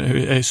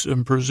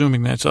 I'm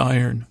presuming that's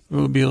iron. It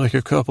would be like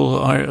a couple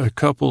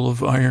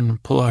of iron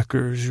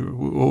pluckers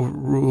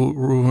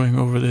ruling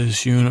over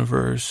this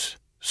universe.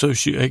 So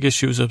I guess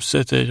she was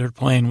upset that her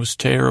plan was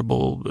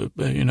terrible,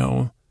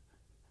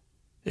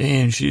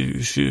 and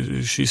she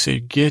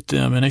said, get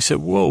them. And I said,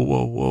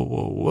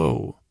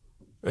 whoa.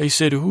 I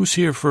said, who's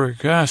here for a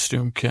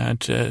costume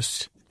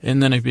contest?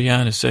 And then, to be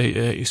honest,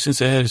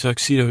 since I had a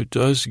tuxedo, it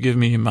does give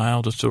me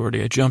mild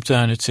authority. I jumped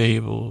on a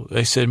table.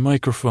 I said,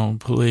 microphone,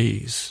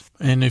 please.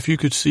 And if you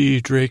could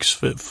see Drake's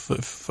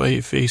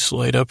face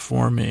light up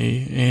for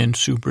me, and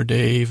Super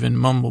Dave and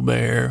Mumble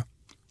Bear,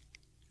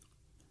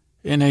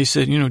 And I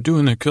said,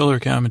 doing the color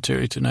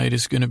commentary tonight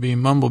is going to be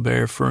Mumble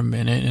Bear for a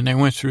minute. And I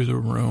went through the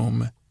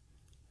room.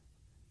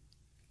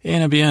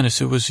 And I'll be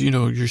honest, it was,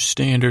 your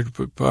standard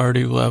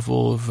party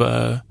level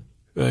of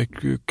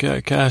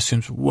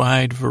costumes,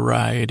 wide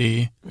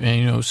variety.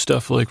 And,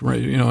 stuff like,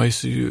 I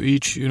see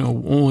each,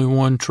 only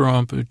one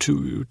Trump,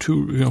 two,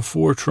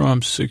 4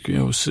 Trumps. I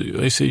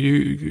say,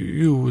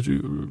 you,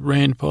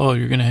 Rand Paul,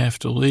 you're going to have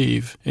to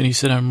leave. And he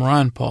said, I'm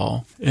Ron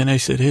Paul. And I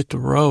said, hit the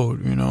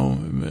road,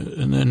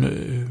 And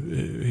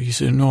then he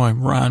said, no,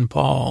 I'm Ron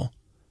Paul.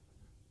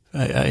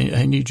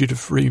 I need you to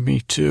free me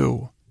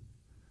too.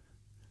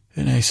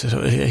 And he said,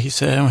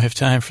 I don't have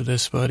time for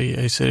this, buddy.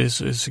 I said,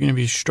 it's going to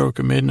be a stroke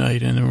of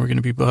midnight, and then we're going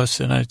to be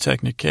busting on a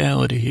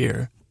technicality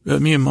here.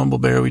 But me and Mumble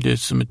Bear, we did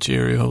some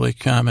material, like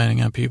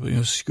commenting on people,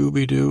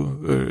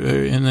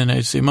 Scooby-Doo. And then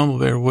I'd say, Mumble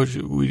Bear,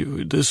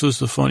 this was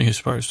the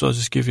funniest part, so I'll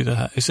just give you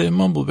I said,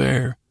 Mumble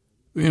Bear,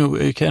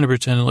 it kind of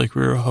pretended like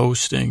we were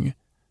hosting.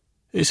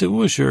 They said,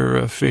 what's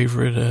your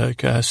favorite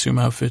costume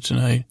outfit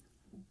tonight?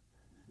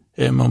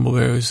 And Mumble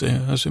Bear would say,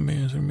 that's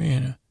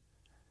me.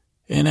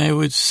 And I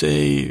would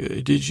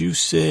say, did you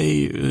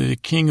say the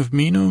King of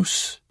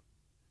Minos?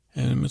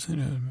 And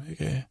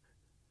okay.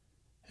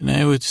 And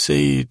I would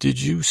say,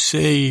 did you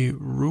say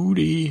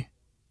Rudy?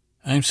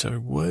 I'm sorry,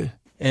 what?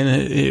 And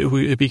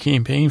it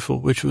became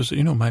painful, which was,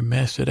 my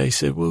method. I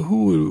said, well,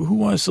 who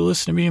wants to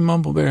listen to me and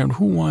Mumble Bear, and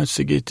who wants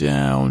to get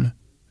down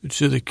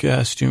to the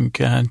costume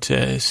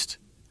contest?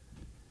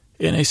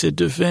 And I said,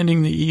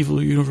 defending the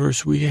evil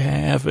universe, we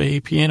have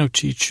a piano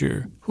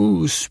teacher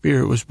whose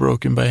spirit was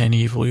broken by an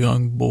evil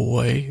young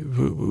boy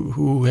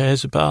who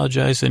has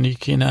apologized, and he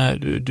cannot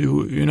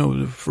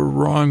do, for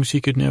wrongs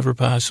he could never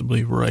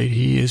possibly right.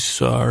 He is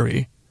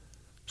sorry.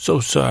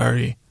 So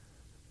sorry.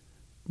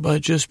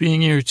 But just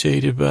being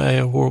irritated by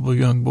a horrible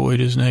young boy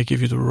does not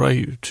give you the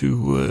right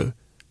to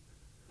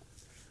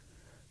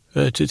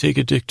take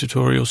a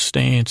dictatorial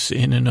stance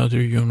in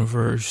another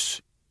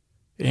universe.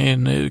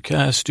 And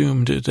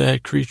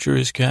that creature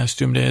is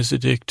costumed as a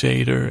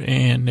dictator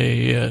and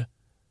a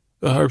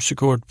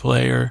harpsichord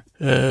player,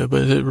 but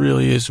it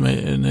really is.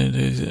 And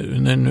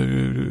then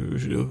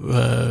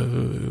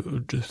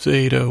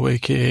Theta,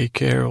 a.k.a.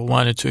 Carol,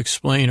 wanted to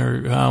explain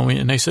her how.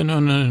 And I said,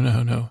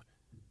 no.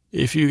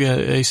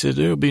 I said,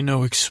 there'll be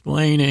no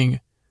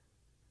explaining.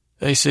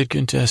 I said,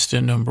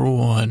 contestant number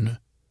 1,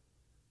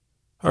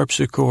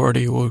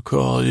 harpsichordy will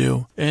call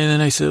you. And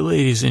then I said,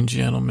 ladies and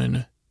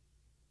gentlemen,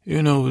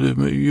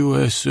 the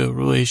U.S.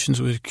 relations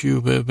with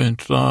Cuba have been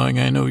thawing.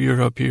 I know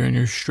you're up here in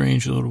your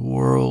strange little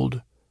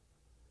world.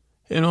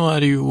 And a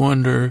lot of you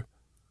wonder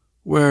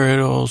where it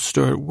all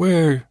started.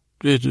 Where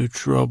did the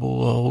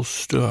trouble all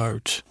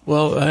start?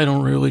 Well, I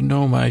don't really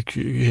know my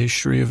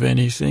history of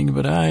anything,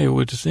 but I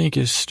would think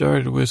it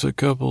started with a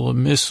couple of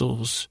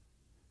missiles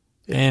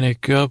and a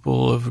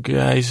couple of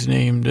guys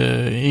named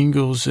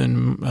Ingalls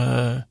and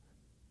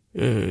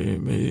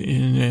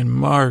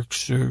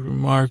Marx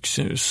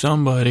or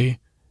somebody.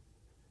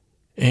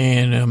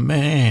 And a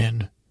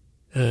man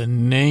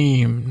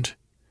named,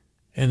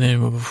 and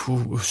then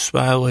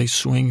spotlight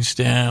swings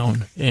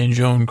down, and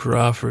Joan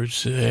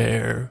Crawford's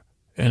there.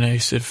 And I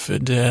said,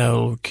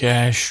 Fidel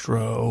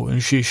Castro.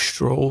 And she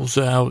strolls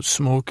out,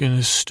 smoking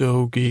a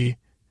stogie,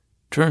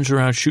 turns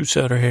around, shoots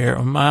out her hair.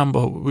 A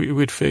mambo,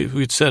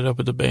 we'd set up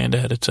with the band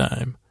at a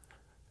time.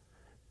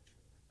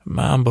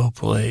 Mambo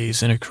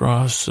plays, and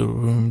across the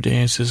room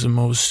dances the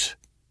most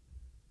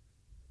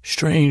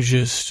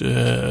strangest,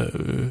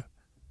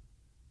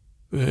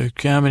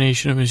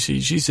 combination of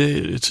she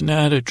said, it's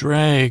not a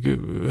drag,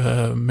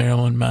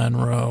 Marilyn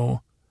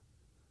Monroe.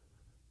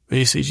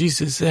 Basically, she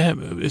says,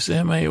 is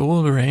that my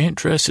older aunt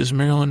dressed as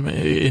Marilyn?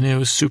 And it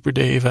was Super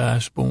Dave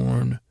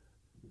Osborne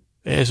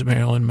as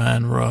Marilyn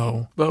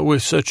Monroe. But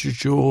with such a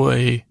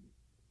joy,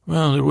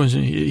 well, there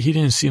wasn't, he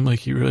didn't seem like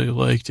he really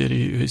liked it.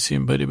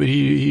 But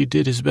he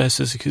did his best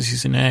because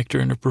he's an actor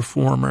and a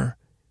performer.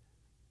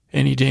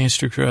 And he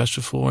danced across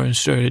the floor and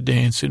started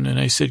dancing. And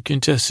I said,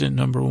 contestant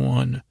number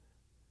 1.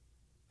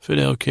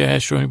 Fidel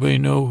Castro, anybody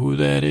know who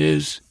that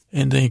is?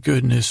 And thank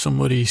goodness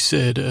somebody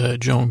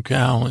said Joan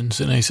Collins.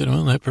 And I said,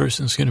 well, that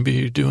person's going to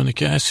be doing the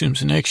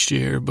costumes next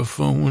year,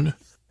 buffoon.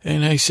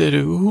 And I said,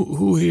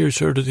 who here's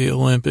heard of the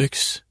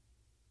Olympics?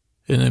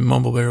 And then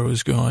Mumble Bear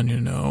was gone,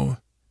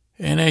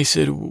 And I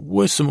said,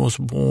 what's the most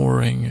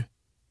boring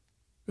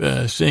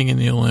thing in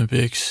the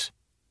Olympics?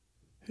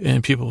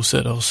 And people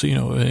said, also,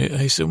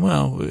 I said,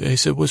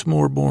 what's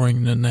more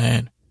boring than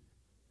that?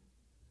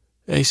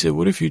 I said,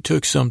 what if you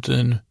took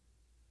something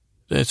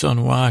that's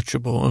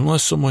unwatchable,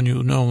 unless someone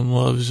you know and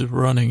love is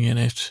running in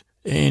it,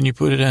 and you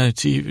put it on a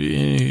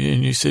TV,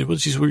 and you said, well,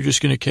 geez, we're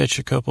just going to catch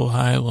a couple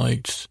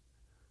highlights.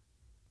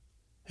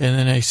 And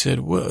then I said,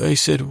 what?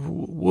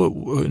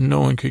 No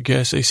one could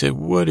guess. I said,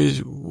 what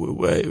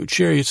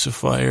Chariots of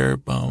Fire?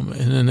 And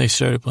then they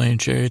started playing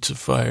Chariots of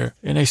Fire.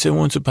 And I said,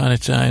 once upon a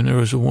time, there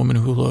was a woman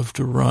who loved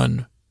to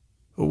run,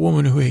 a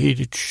woman who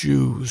hated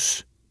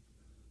shoes.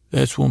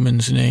 That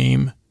woman's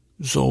name,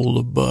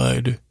 Zola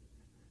Budd.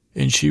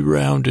 And she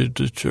rounded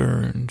the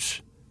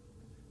turns.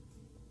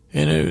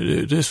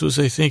 And this was,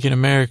 I think, in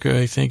America.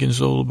 I think in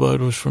Zola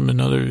Budd was from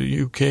another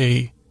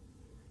UK.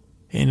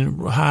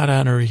 And hot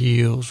on her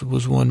heels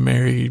was one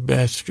Mary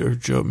Decker.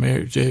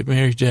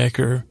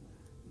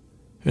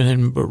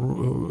 And then,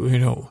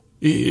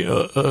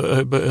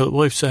 a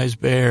life-size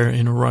bear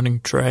in a running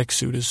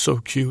tracksuit is so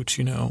cute,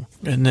 And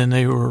then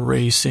they were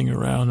racing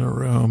around the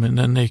room, and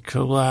then they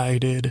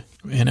collided.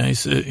 And I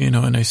said,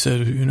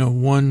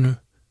 one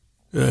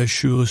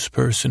shoeless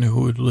person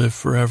who would live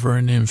forever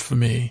in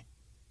infamy,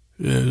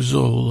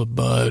 Zola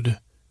Budd.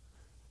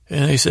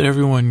 And I said,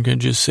 everyone can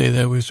just say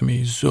that with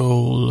me,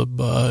 Zola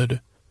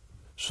Budd.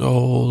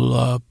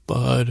 Zola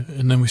Budd.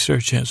 And then we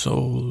started chanting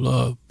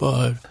Zola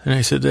Budd. And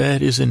I said,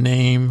 that is a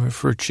name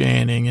for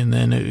chanting. And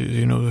then,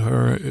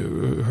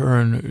 her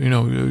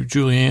and,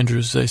 Julie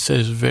Andrews, I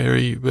said, is a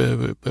very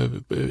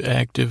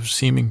active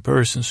seeming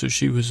person. So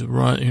she was it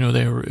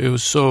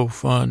was so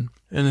fun.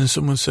 And then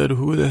someone said,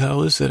 who the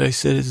hell is that? I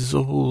said, it's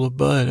Zola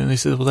Budd. And they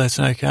said, well, that's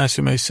not a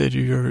costume. I said,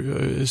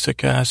 it's a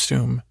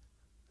costume.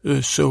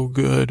 It's so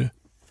good.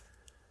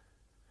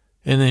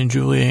 And then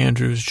Julie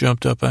Andrews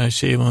jumped up on a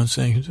table and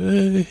sang,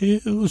 "The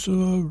hills are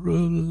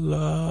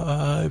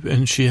alive."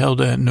 And she held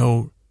that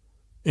note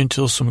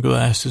until some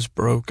glasses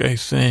broke, I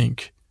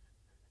think.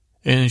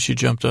 And then she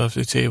jumped off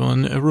the table,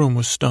 and the room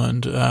was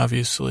stunned,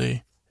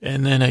 obviously.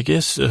 And then I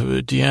guess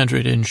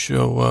DeAndre didn't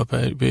show up.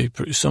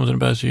 Something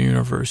about the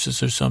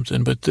universes or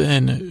something. But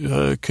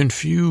then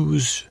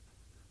confused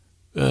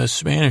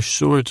Spanish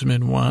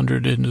swordsman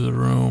wandered into the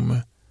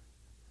room.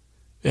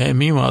 And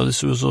meanwhile,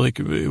 this was like,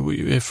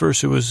 at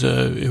first it was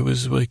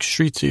like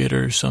street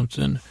theater or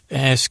something,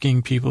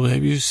 asking people,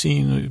 have you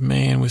seen a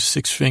man with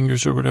 6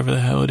 fingers or whatever the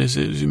hell it is?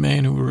 It was a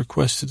man who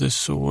requested this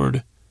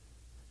sword.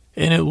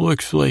 And it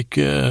looked like,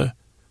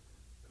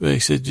 they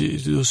said,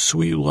 those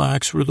sweet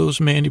locks, were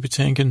those Mandy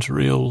Patinkin's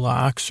real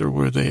locks, or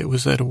was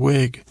that a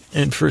wig?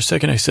 And for a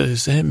second I said,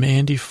 is that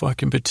Mandy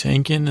fucking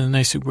Patinkin? And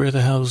I said, where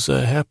the hell's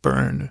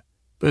Hepburn?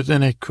 But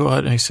then I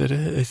caught and I said,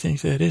 I think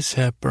that is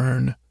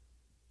Hepburn.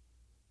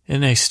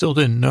 And I still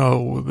didn't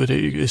know, but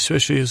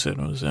especially as it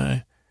was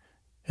And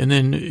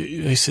then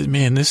I said,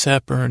 man, this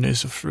Hepburn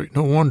is a freak.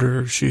 No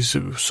wonder she's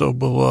so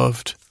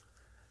beloved.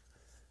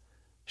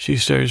 She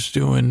starts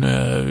doing,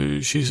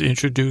 she's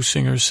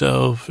introducing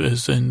herself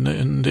as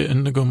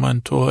Inigo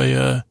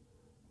Montoya.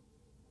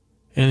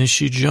 And then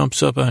she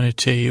jumps up on a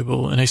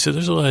table. And I said,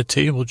 there's a lot of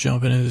table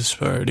jumping at this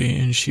party.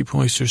 And she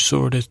points her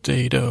sword at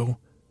Dato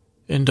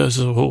and does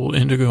the whole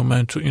Inigo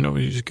Montoya,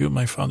 he's good,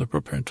 my father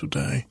prepared to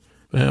die.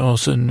 And all of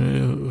a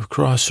sudden,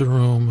 across the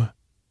room,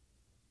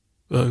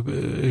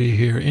 you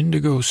hear,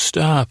 Indigo,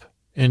 stop.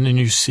 And then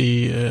you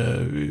see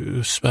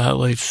a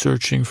spotlight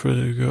searching for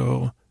the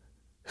go.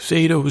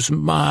 Thato's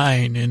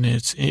mine, and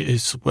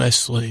it's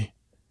Wesley.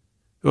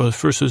 Well, at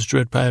first it was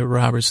Dread Pirate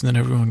Roberts, and then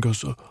everyone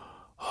goes,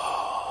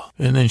 oh.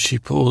 And then she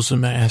pulls the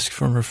mask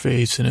from her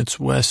face, and it's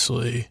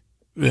Wesley.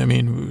 I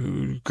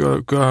mean,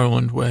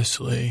 Garland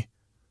Wesley.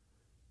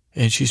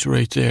 And she's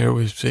right there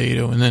with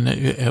Zato. And then,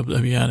 I'll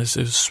be honest,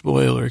 there's a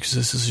spoiler, because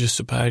this is just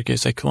a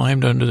podcast. I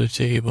climbed under the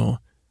table.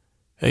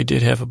 I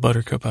did have a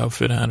Buttercup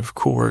outfit on, of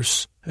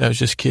course. I was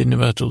just kidding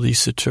about the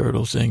Lisa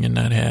Turtle thing and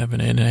not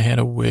having it. And I had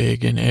a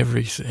wig and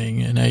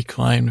everything. And I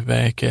climbed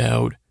back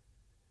out.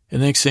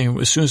 And next thing,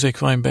 as soon as I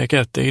climbed back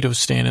out, Thato's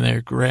standing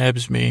there,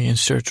 grabs me, and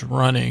starts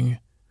running.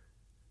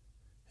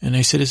 And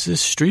I said, is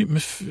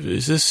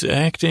this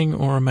acting,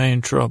 or am I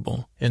in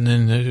trouble? And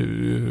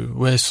then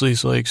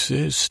Wesley's like,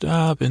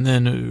 stop. And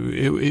then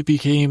it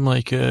became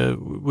like,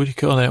 what do you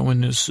call that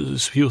when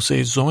people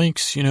say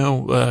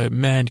zoinks,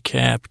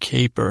 madcap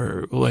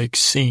caper like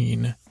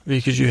scene.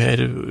 Because you had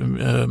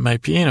my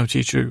piano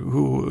teacher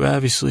who,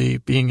 obviously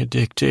being a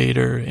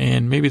dictator,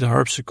 and maybe the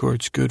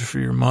harpsichord's good for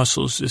your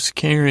muscles, is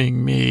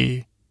carrying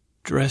me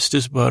dressed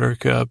as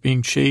Buttercup,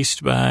 being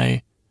chased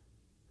by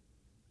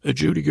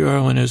Judy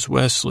Garland as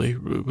Wesley,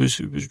 was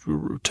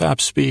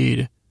top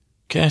speed.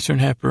 Katharine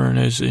Hepburn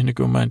as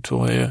Inigo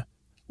Montoya,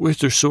 with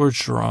their swords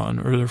drawn,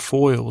 or their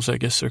foils, I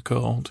guess they're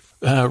called.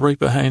 Right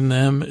behind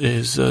them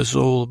is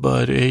Zola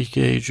Budd,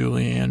 a.k.a.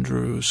 Julie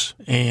Andrews,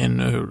 and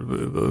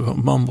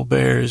Mumble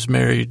Bear is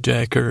Mary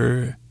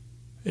Decker,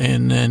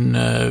 and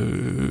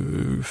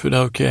then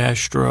Fidel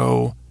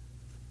Castro,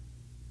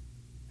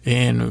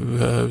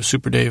 and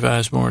Super Dave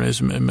Osborne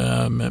as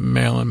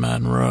Marilyn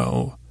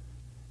Monroe.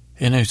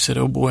 And I said,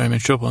 oh, boy, I'm in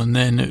trouble. And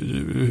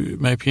then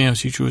my piano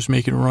teacher was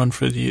making a run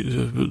for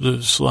the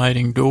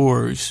sliding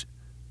doors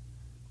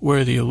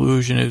where the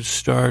illusion had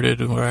started,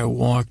 where I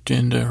walked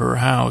into her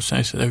house. And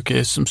I said, okay,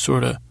 it's some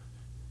sort of...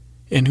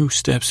 And who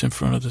steps in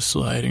front of the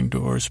sliding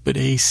doors but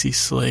A.C.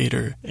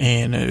 Slater,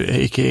 and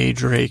a.k.a.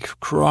 Drake,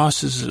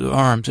 crosses his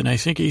arms. And I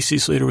think A.C.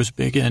 Slater was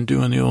big on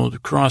doing the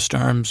old crossed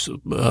arms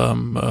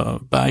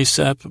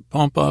bicep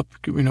pump up,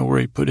 where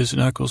he put his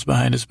knuckles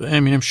behind his...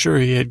 I mean, I'm sure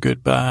he had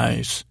good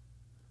buys.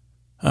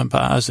 I'm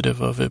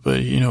positive of it, but,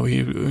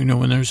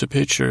 when there's a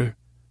picture,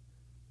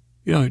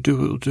 do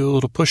a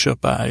little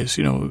push-up eyes,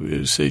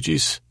 say,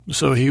 geez.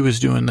 So he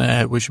was doing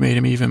that, which made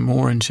him even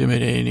more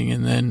intimidating.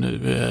 And then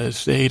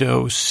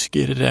Zato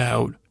skidded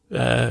out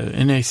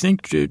And I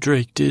think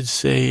Drake did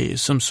say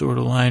some sort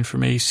of line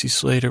from AC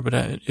Slater, but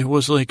it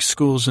was like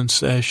School's in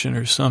Session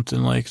or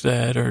something like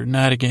that, or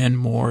Not Again,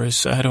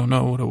 Morris. I don't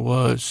know what it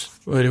was.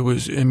 But it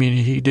was, I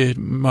mean, he did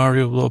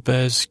Mario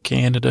Lopez,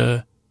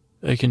 Canada.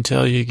 I can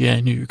tell you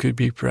again, you could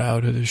be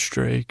proud of this,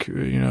 Drake,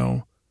 you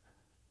know.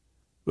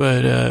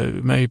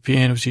 But my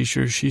piano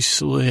teacher, she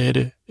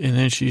slid, and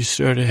then she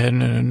started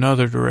heading in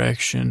another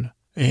direction.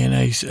 And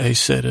I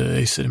said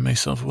to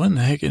myself, what in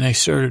the heck? And I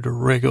started to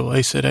wriggle.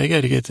 I said, I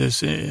got to get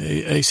this.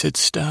 I said,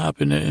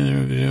 stop. And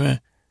then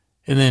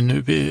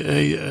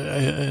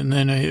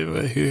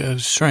I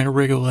was trying to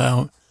wriggle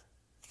out.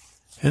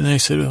 And I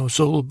said, oh,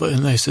 Zola Bud.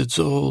 And I said,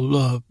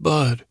 Zola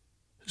Bud,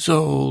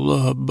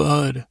 Zola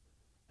Bud.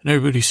 And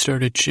everybody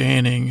started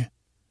chanting.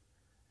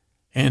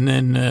 And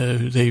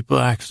then they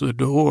blocked the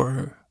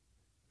door.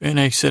 And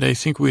I said, I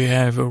think we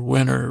have a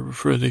winner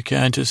for the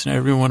contest. And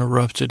everyone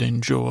erupted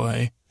in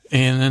joy.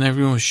 And then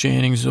everyone was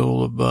chanting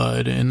Zola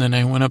Bud. And then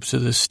I went up to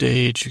the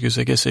stage because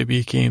I guess I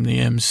became the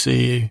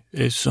MC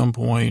at some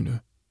point.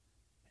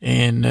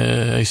 And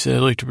I said,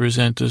 I'd like to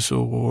present this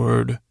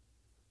award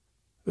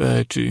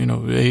to, you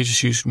know, I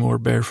just used more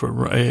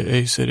barefoot.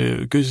 I said,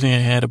 a good thing I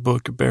had a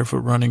book of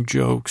barefoot running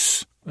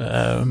jokes,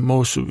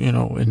 most, you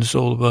know, and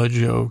Zola Bud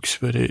jokes,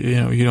 but,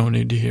 you know, you don't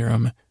need to hear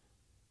them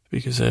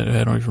because I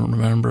don't even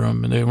remember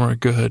them and they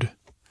weren't good.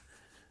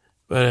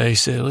 But I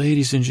said,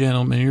 ladies and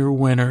gentlemen, you're a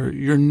winner.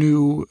 You're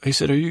new. I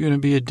said, are you going to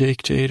be a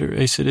dictator?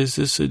 I said, is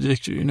this a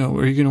dictator? You know,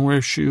 are you going to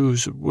wear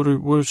shoes?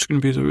 What's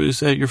going to be is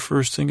that your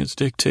first thing as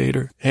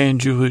dictator? And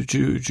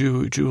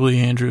Julie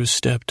Andrews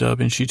stepped up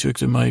and she took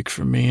the mic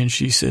from me and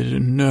she said,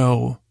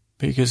 no,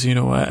 because, you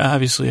know,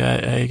 obviously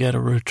I got to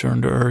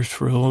return to Earth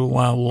for a little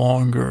while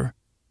longer.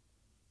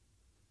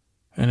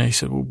 And I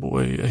said, oh,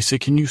 boy. I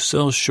said, can you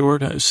sell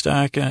short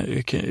stock?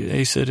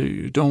 I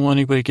said, don't let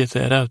anybody get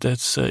that out.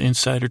 That's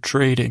insider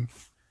trading.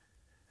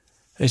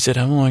 I said,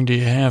 how long do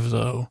you have,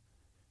 though?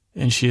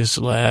 And she just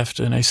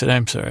laughed. And I said,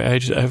 I'm sorry.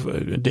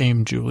 I've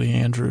Dame Julie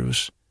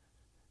Andrews.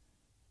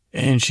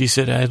 And she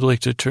said, I'd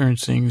like to turn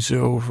things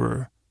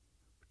over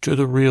to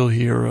the real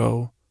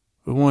hero,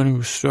 the one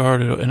who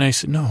started. And I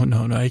said, no,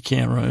 I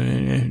can't run.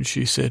 And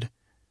she said,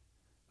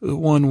 the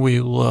one we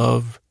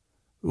love.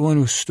 The one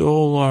who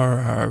stole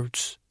our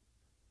hearts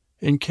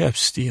and kept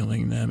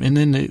stealing them. And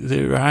then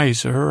her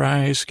eyes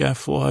got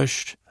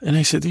flushed. And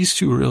I said, these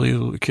two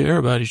really care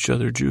about each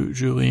other,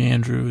 Julie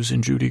Andrews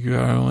and Judy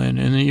Garland,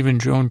 and even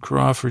Joan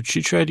Crawford.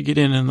 She tried to get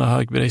in the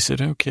hug, but I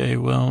said, okay,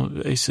 well,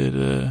 I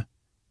said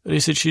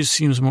she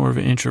seems more of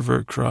an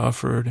introvert,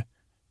 Crawford.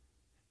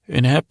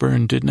 And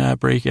Hepburn did not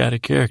break out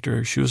of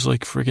character. She was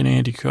like freaking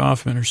Andy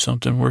Kaufman or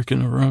something, working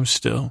the room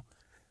still.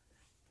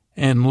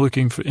 And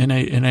looking for, and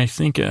I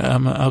think,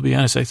 I'll be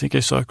honest, I think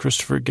I saw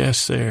Christopher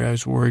Guest there. I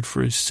was worried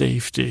for his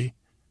safety.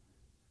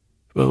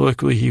 But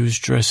luckily he was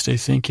dressed, I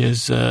think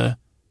he's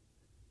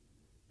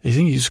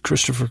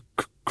Christopher,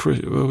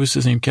 what was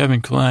his name?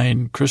 Kevin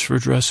Kline. Christopher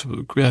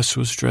Guest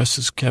was dressed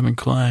as Kevin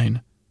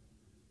Kline.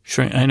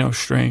 I know,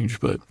 strange,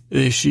 but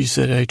she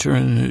said, I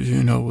turn,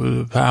 you know,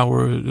 the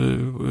power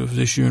of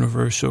this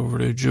universe over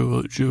to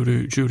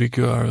Judy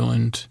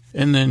Garland.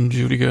 And then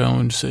Judy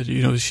Garland said,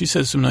 you know, she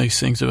said some nice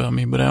things about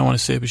me, but I don't want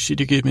to say it. But she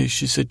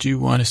said, do you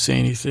want to say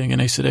anything?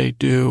 And I said, I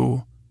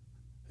do.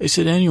 I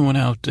said, anyone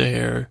out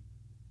there,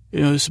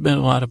 you know, there's been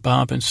a lot of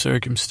pomp and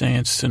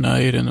circumstance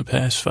tonight in the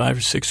past 5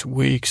 or 6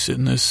 weeks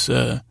in this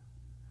little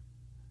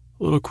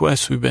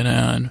quest we've been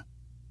on.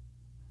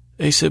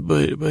 I said,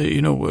 but you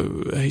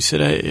know, I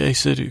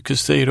said,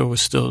 because Theodore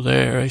was still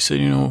there. I said,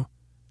 you know,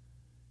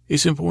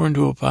 it's important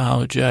to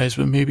apologize,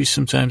 but maybe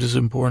sometimes it's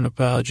important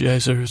to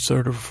apologize a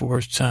third or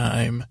fourth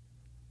time.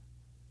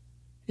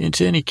 And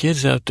to any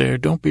kids out there,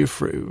 don't be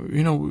afraid.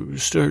 You know,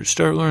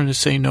 start learning to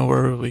say no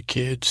early,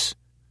 kids,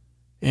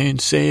 and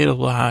say it a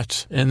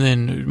lot. And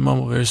then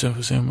mumble to herself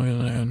and say, I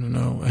don't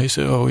know. I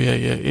said, oh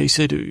yeah. He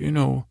said, you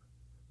know,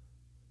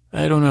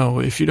 I don't know.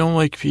 If you don't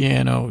like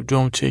piano,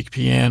 don't take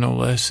piano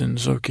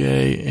lessons,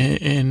 okay?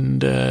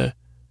 And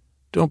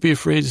don't be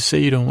afraid to say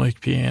you don't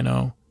like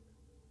piano,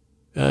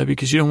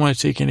 because you don't want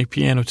to take any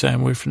piano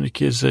time away from the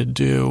kids that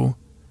do.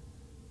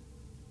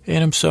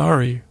 And I'm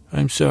sorry.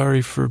 I'm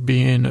sorry for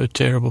being a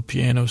terrible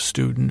piano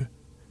student.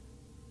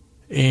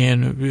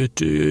 And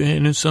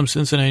in some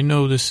sense, and I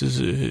know this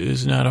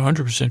is not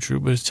 100% true,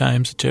 but at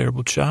times a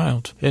terrible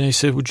child. And I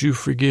said, would you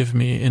forgive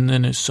me? And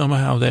then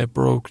somehow that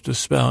broke the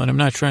spell. And I'm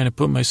not trying to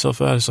put myself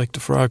out as like the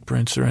Frog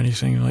Prince or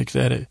anything like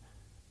that.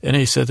 And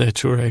I said that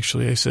to her,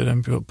 actually. I said,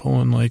 I'm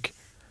pulling like,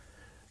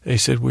 I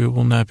said, we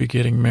will not be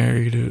getting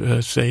married,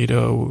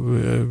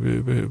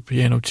 Thado,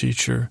 piano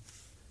teacher.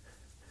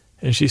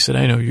 And she said,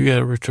 I know, you got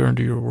to return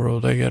to your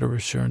world. I got to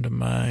return to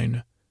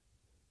mine.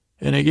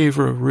 And I gave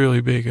her a really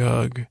big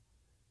hug.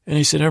 And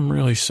he said, I'm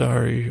really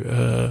sorry.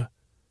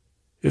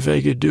 If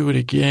I could do it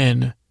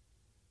again,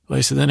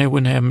 I said, then I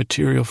wouldn't have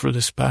material for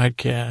this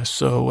podcast,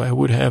 so I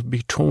would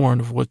be torn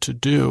of what to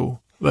do.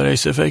 But I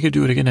said, if I could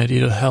do it again, I'd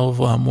eat a hell of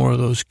a lot more of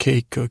those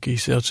cake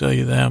cookies. I'll tell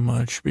you that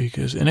much.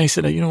 And I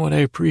said, you know what? I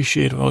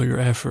appreciate all your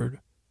effort.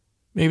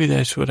 Maybe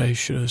that's what I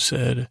should have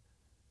said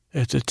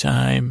at the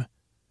time.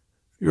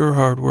 Your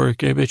hard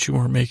work, I bet you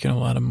weren't making a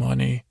lot of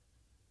money.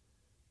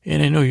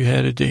 And I know you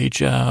had a day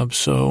job,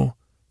 so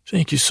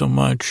thank you so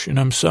much. And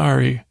I'm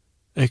sorry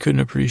I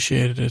couldn't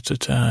appreciate it at the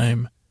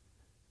time.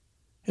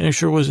 And it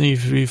sure wasn't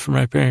easy for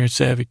my parents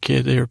to have a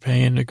kid they were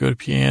paying to go to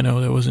piano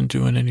that wasn't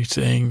doing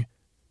anything.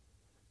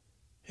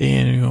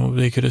 And,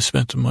 they could have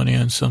spent the money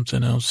on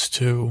something else,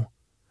 too.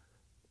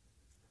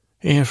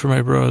 And for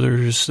my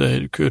brothers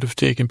that could have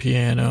taken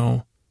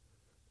piano.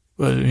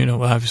 But,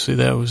 obviously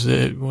that was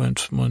it.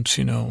 Once,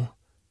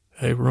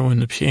 I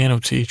ruined the piano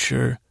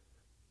teacher,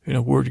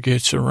 word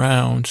gets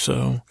around,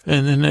 so.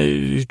 And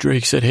then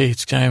Drake said, hey,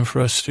 it's time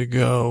for us to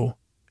go.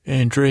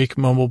 And Drake,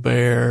 Mumble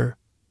Bear,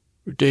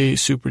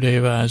 Super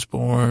Dave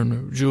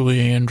Osborne, Julie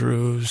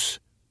Andrews.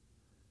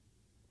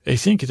 I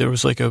think there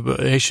was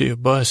actually a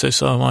bus. I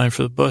saw a line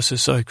for the bus. I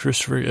saw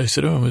Christopher. I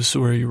said, oh, this is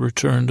where you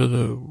return to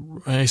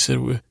the, I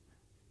said,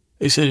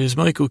 is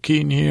Michael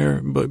Keaton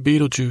here? But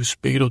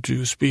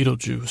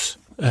Beetlejuice.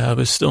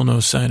 But still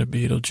no sign of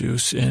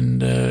Beetlejuice.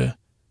 And,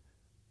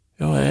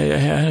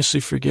 I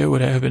honestly forget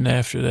what happened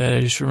after that.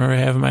 I just remember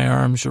having my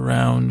arms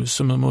around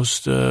some of the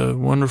most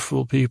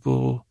wonderful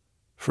people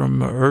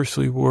from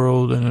earthly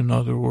world and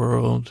another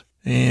world.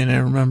 And I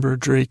remember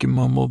Drake and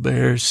Mumble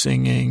Bear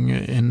singing,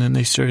 and then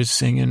they started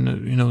singing,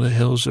 The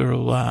Hills Are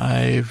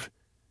Alive,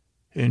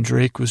 and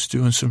Drake was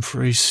doing some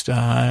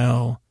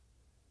freestyle.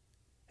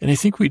 And I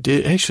think we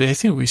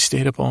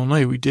stayed up all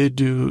night. We did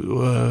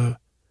do,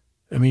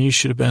 you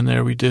should have been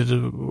there. We did,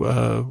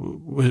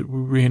 we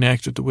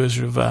reenacted The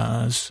Wizard of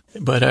Oz.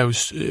 But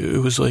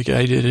it was like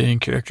I did it in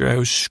character. I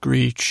was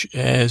Screech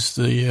as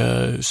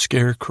the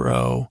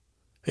Scarecrow.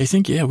 I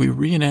think, we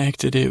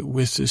reenacted it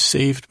with the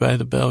Saved by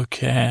the Bell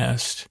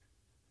cast.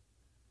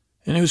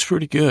 And it was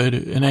pretty good.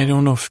 And I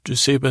don't know if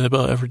Saved by the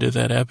Bell ever did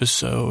that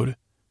episode.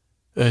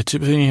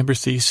 Tiffany Amber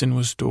Thiessen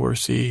was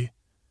Dorothy,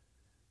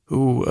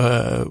 who,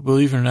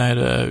 believe it or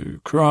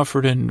not,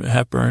 Crawford and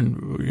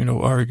Hepburn,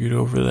 argued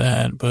over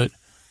that. But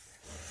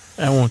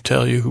I won't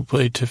tell you who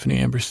played Tiffany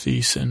Amber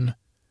Thiessen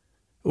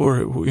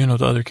or,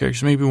 the other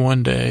characters. Maybe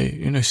one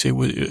day, I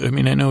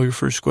know your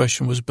first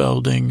question was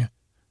Belding,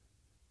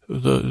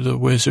 the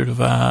Wizard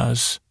of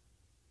Oz.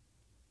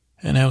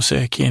 And I'll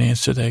say I can't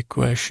answer that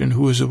question.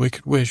 Who is the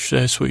Wicked Witch?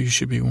 That's what you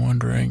should be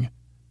wondering.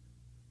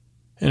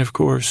 And of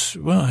course,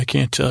 I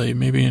can't tell you.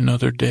 Maybe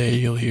another day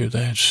you'll hear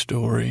that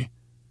story.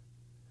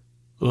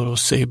 A little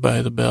Saved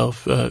by the Bell.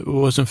 It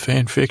wasn't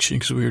fan fiction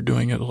because we were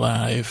doing it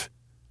live.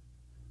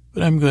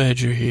 But I'm glad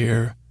you're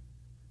here.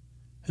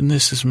 And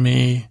this is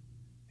me,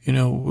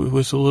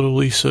 with a little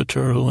Lisa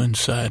Turtle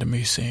inside of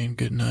me saying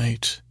good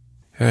night.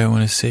 I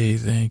want to say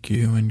thank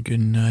you and good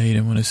night.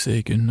 I want to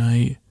say good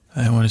night.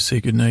 I want to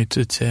say good night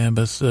to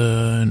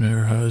Tabitha and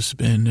her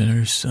husband and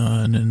her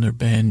son and their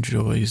band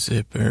Joy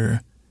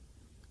Zipper.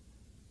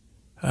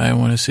 I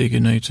want to say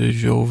good night to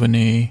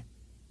Giovanni.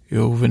 I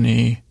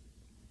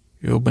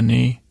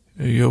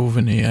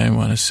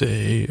want to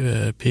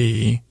say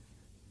P.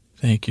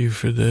 Thank you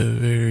for the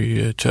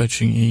very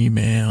touching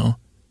email.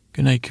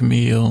 Good night,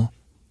 Camille.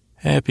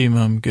 Happy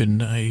Mom, good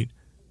night.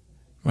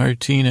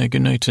 Martina,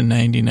 good night to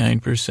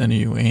 99% of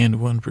you and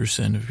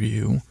 1% of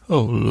you.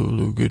 Oh,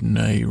 Lulu, good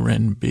night.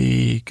 Ren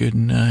B, good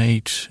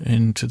night.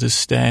 And to the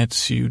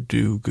stats you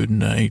do, good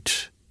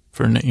night.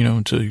 For,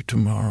 until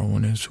tomorrow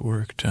when it's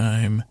work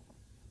time.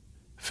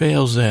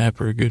 Fail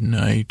Zapper, good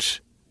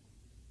night.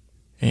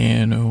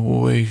 And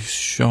ahoy,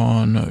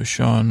 Shauna.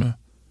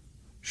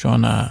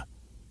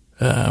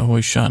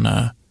 Ahoy,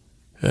 Shauna.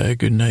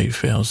 Good night,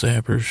 Fail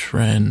Zapper's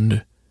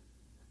friend.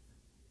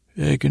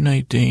 Good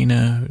night,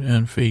 Dana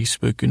on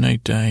Facebook. Good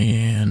night,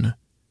 Diane.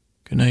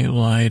 Good night,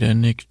 Lyda,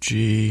 Nick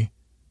G,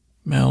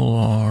 Mel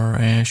R,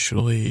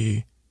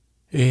 Ashley,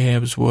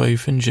 Ahab's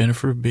wife, and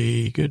Jennifer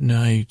B. Good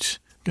night.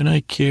 Good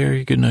night,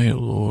 Carrie. Good night,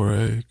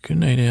 Laura. Good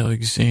night,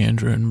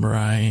 Alexandra and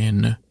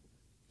Brian.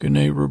 Good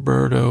night,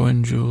 Roberto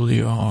and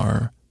Julie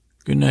R.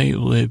 Good night,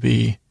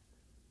 Libby.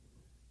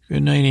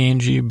 Good night,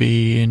 Angie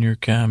B. And your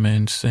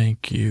comments,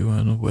 thank you,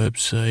 on the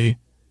website.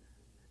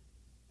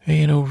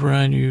 And over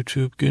on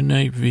YouTube, good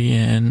night,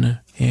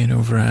 VN. And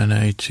over on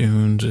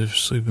iTunes, if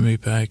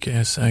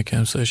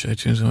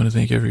sleepwithmepodcast.com/iTunes, I want to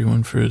thank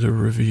everyone for the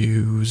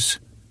reviews.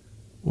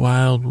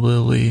 Wild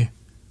Lily,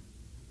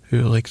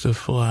 who like the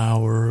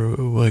flower,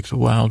 like the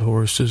wild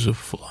horses of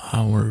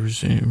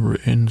flowers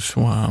in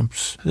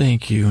swamps.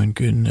 Thank you and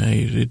good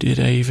night. Did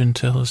I even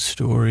tell a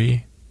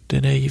story?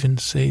 Did I even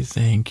say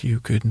thank you,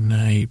 good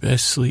night?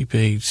 Best sleep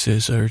aid,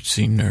 says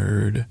Artsy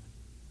Nerd.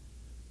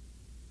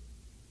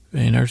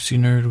 And Artsy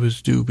Nerd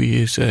was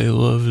dubious. I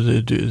love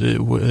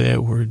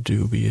that word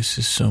dubious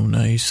is so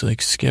nice.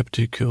 Like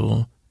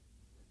skeptical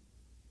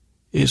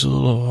is a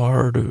little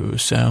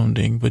hard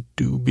sounding, but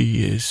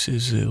dubious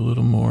is a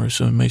little more.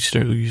 So I might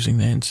start using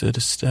that instead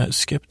of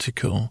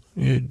skeptical.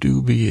 Yeah,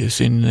 dubious,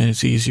 and then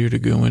it's easier to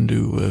go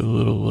into a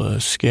little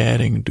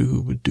scatting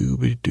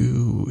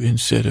doo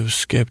instead of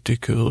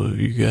skeptical.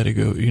 You got to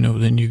go,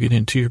 then you get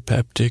into your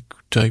peptic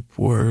type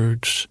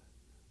words,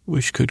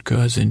 which could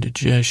cause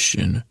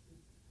indigestion.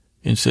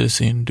 instead of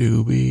saying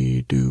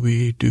dubious,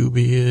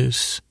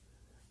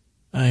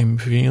 I'm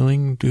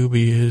feeling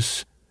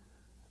dubious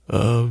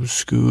of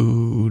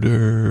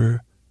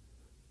Scooter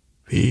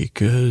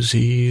because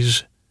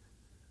he's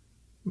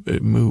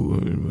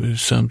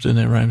something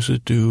that rhymes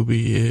with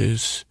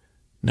dubious.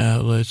 Now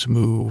let's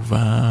move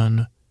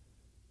on.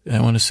 I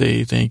want to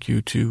say thank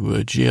you to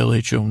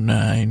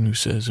GLH09, who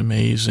says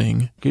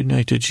amazing. Good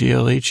night to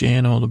GLH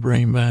and all the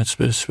brain bots,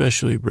 but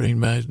especially brain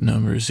bot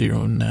number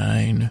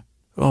 09.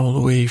 All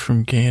the way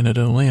from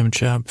Canada, Lamb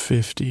Chop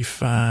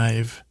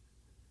 55.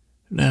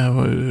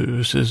 Now,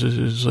 it says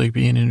it's like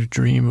being in a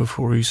dream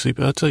before you sleep.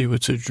 I'll tell you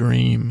what's a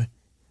dream.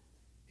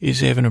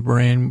 Is having a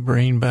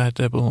brain bot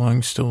that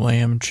belongs to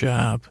Lamb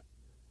Chop,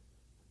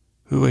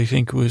 who I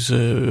think was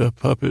a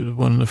puppet,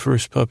 one of the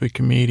first puppet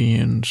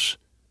comedians,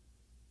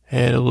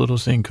 had a little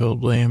thing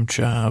called Lamb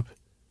Chop.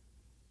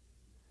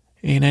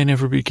 And I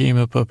never became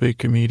a puppet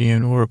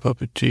comedian or a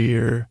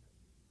puppeteer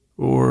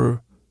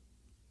or,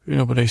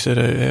 but I said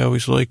I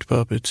always liked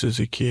puppets as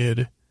a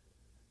kid.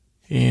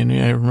 And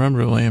I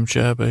remember Lamb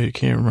Chop. I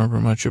can't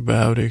remember much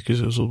about it because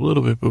it was a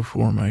little bit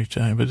before my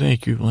time. But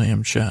thank you,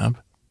 Lamb Chop.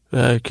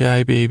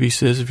 Kai Baby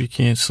says, if you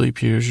can't sleep,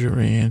 here's your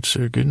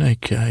answer. Good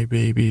night, Kai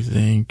Baby.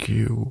 Thank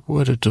you.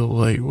 What a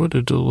delight. What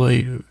a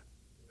delight.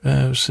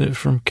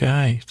 From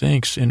Kai.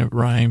 Thanks. And it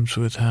rhymes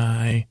with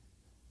hi.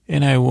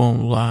 And I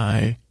won't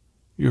lie.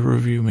 Your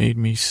review made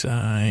me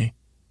sigh.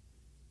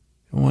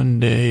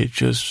 One day,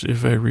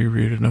 if I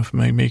reread enough, it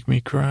might make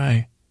me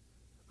cry.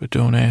 But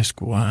don't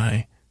ask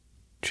why.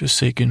 Just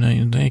say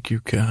goodnight and thank you,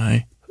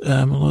 Kai.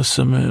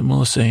 Melissa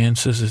Ann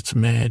says it's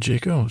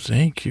magic. Oh,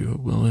 thank you,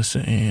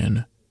 Melissa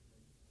Ann.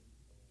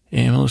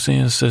 And Melissa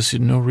Ann says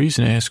no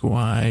reason to ask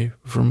why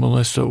for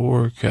Melissa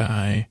or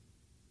Kai,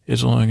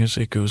 as long as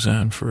it goes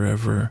on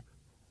forever.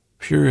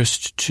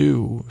 Purist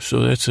 2,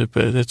 so that's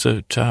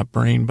a top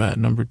brain bot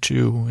number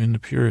 2 in the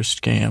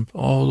purist camp,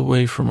 all the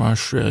way from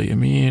Australia,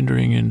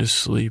 meandering into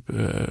sleep.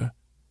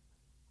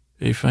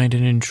 They find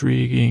it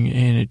intriguing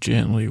and it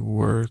gently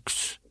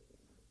works.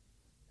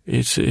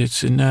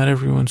 It's not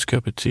everyone's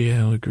cup of tea.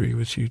 I'll agree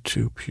with you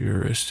too,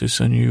 purist. It's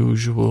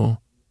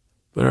unusual,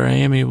 but our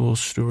amiable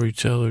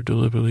storyteller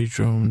deliberately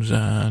drones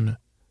on,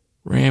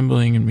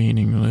 rambling and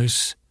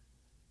meaningless,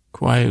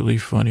 quietly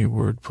funny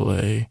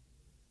wordplay,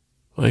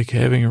 like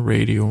having a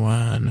radio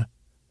on,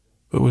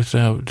 but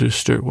without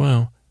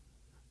Well,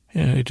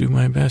 yeah, I do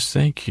my best,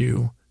 thank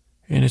you.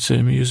 And it's an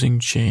amusing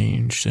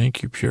change.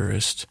 Thank you,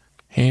 purist.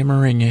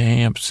 Hammering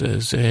Hamp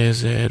says,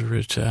 as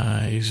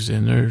advertised,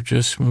 and they're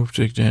just moved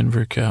to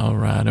Denver,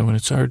 Colorado, and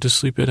it's hard to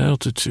sleep at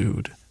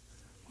altitude.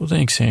 Well,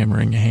 thanks,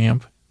 Hammering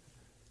Hamp.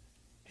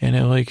 And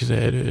I like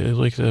that. I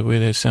like the way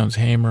that sounds,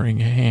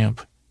 Hammering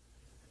Hamp.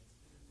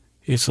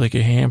 It's like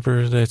a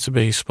hamper that's a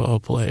baseball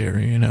player,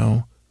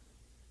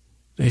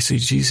 They say,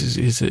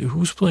 Jesus,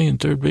 who's playing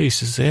third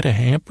base? Is that a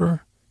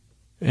hamper?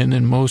 And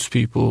then most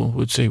people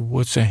would say,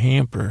 what's a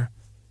hamper?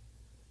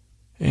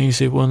 And you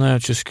say, well, now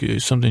it's just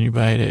something you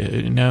buy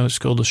now it's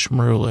called a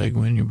schmerleg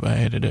when you buy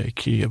it at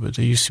IKEA, but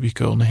they used to be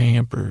called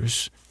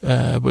hampers.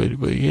 But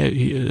yeah,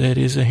 that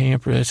is a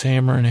hamper. That's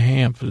hammer and a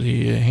hamp.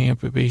 The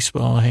hamper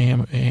baseball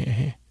ham.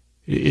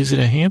 Is it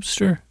a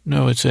hamster?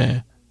 No, it's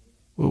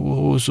what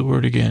was the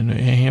word again?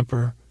 A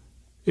hamper.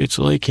 It's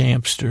like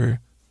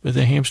hamster, but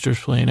the hamster's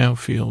playing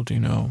outfield,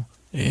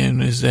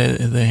 And is that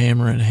the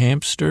hammer and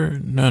hamster?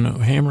 No,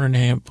 hammer and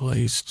hamp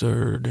plays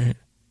third.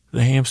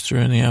 The hamster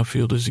in the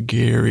outfield is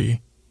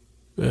Gary.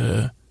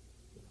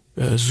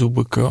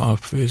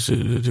 Zubikov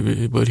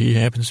but he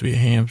happens to be a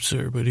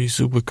hamster, but he's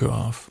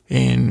Zubikov.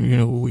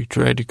 And, we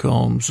tried to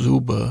call him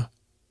Zuba,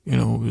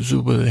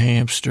 Zuba the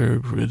hamster,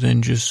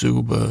 then just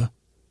Zuba.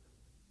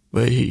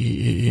 But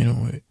he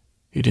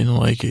didn't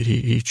like it.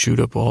 He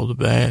chewed up all the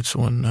bats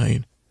one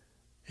night,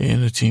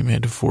 and the team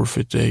had to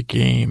forfeit that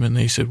game, and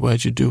they said,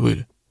 why'd you do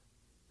it,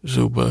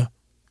 Zuba?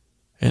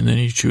 And then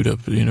he chewed up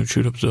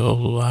all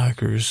the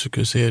lockers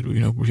because they had,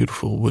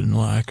 beautiful wooden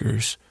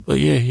lockers. But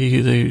yeah,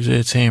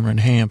 that's Hammer and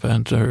Hamp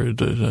on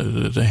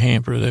the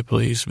hamper that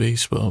plays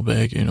baseball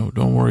back.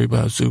 Don't worry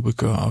about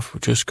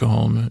Zubikov. Just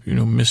call him,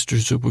 Mr.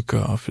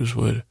 Zubikov is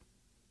what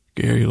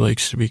Gary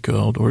likes to be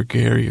called, or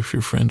Gary if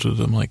you're friends with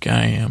him like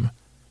I am.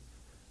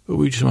 But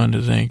we just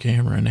wanted to thank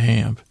Hammer and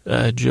Hamp.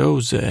 Joe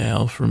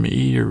Zal from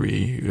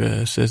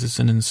Erie says it's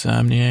an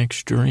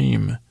insomniac's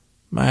dream.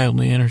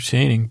 Mildly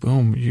entertaining.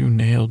 Boom, you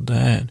nailed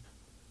that.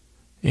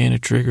 And a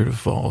trigger to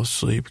fall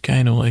asleep.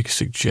 Kind of like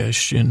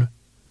suggestion.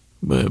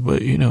 But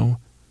more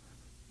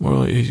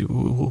like,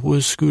 what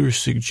does Scooter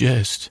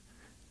suggest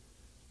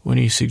when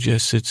he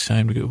suggests it's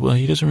time to go? Well,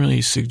 he doesn't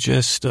really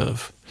suggest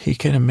stuff. He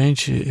kind of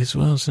mentions, it's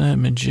not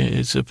mention.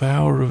 It's a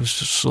power of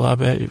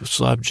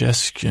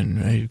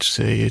slobgestion, I'd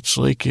say. It's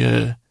like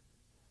it's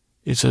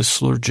a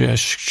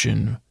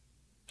slurgestion.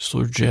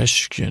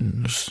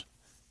 Slurgestions.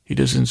 He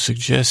doesn't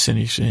suggest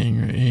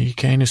anything. He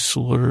kind of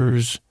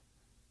slurs,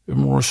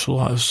 more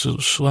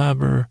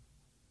slobber,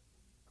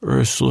 or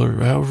a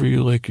slur, however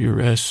you like your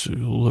S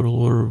little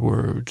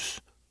words.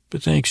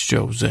 But thanks,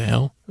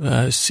 Joselle.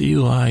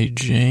 Eli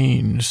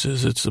Jane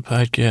says it's the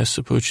podcast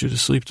that puts you to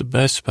sleep, the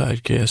best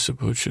podcast that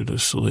puts you to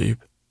sleep.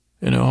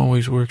 And it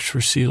always works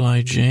for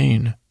Eli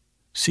Jane.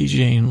 C.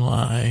 Jane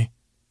Lie.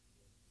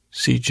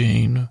 C.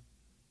 Jane.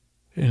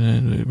 And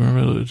then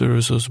remember there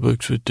was those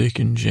books with Dick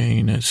and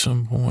Jane at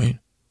some point.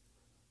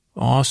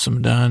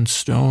 Awesome. Don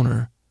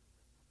Stoner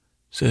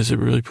says it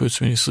really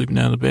puts me to sleep.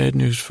 Now, the bad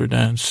news for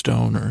Don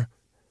Stoner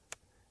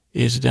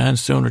is Don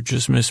Stoner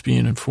just missed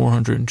being in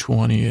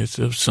 420th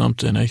of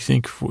something. I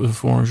think for the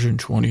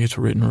 420th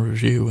written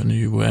review in the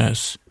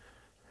U.S.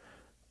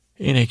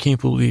 And I can't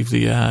believe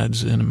the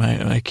odds. And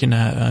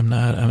I'm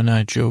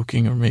not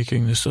joking or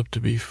making this up to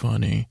be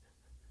funny.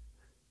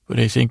 But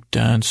I think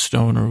Don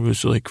Stoner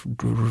was like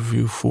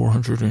review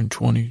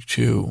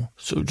 422.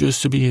 So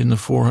just to be in the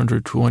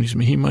 420s,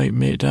 I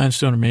mean, Don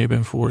Stoner may have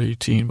been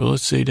 418, but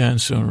let's say Don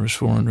Stoner was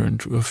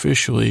 400.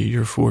 Officially,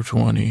 you're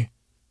 420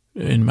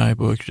 in my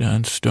book,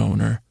 Don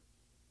Stoner.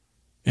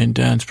 And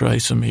Don's probably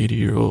some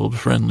 80-year-old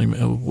friendly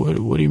man.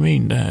 What do you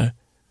mean, Don?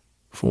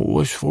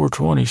 What's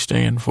 420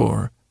 stand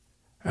for?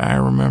 I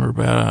remember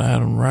about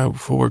out on Route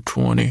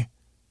 420.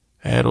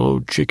 I had a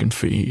little chicken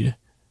feed.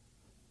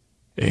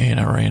 And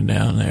I ran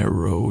down that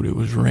road. It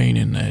was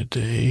raining that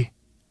day.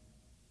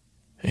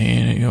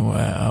 And,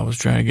 I was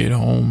trying to get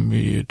home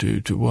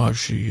to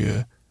watch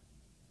the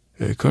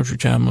Country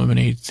Time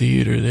Lemonade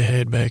Theater they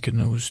had back in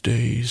those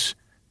days.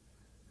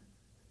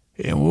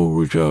 And what were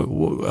we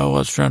talking? I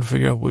was trying to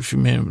figure out what you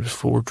meant with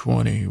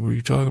 420. Were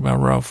you talking about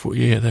Route 4?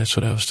 Yeah, that's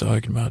what I was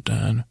talking about,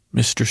 Don.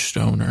 Mr.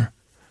 Stoner.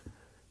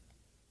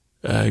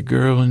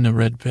 Girl in the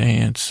red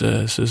pants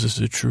says it's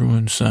a true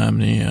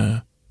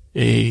insomnia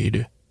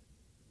aid.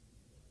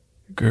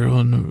 Girl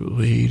and the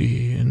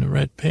lady in the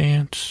red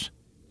pants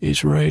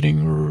is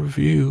writing a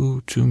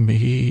review to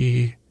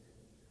me.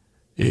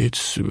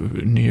 It's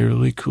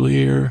nearly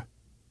clear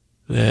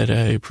that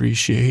I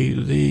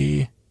appreciate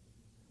thee.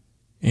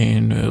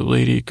 And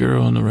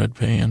girl in the red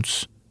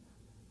pants,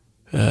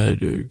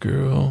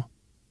 girl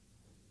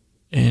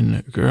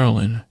in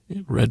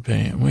red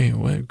pants. Wait,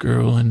 what?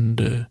 Girl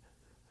and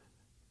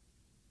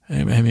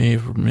I may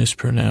have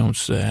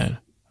mispronounced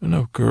that.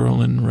 No, girl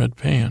in red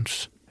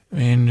pants.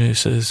 And it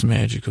says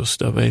magical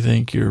stuff. I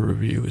think your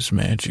review is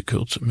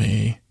magical to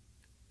me.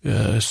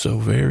 So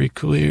very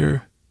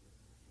clear.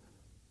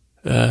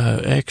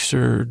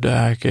 Xer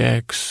Doc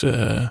X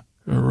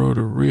wrote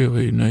a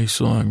really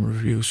nice long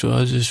review. So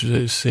I'll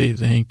just say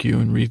thank you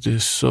and read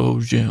this so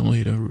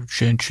gently to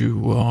gent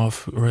you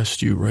off,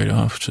 rest you right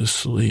off to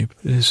sleep.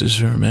 This is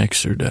from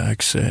Xer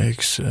Doc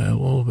X.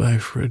 Lullaby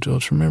for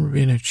adults. Remember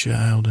being a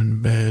child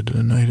in bed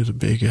the night of the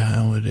big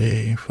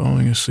holiday,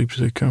 falling asleep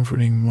to the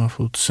comforting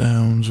muffled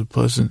sounds of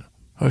pleasant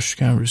hushed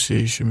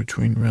conversation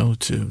between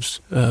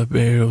relatives,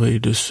 barely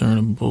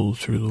discernible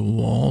through the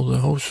wall. The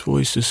host's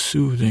voice is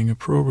soothing,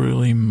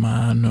 appropriately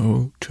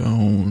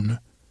monotone.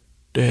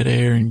 Dead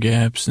air and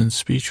gaps in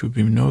speech would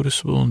be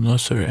noticeable and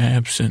thus are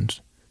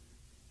absent.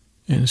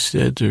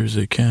 Instead, there's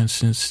a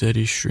constant,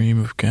 steady stream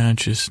of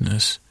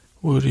consciousness.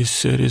 What is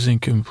said isn't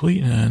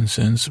complete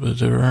nonsense, but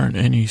there aren't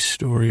any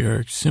story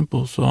arcs.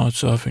 Simple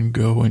thoughts often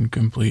go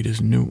incomplete as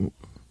new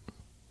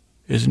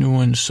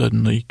ones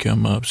suddenly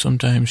come up,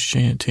 sometimes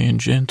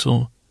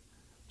tangential,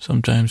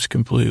 sometimes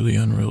completely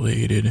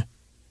unrelated.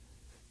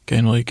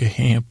 Kind of like a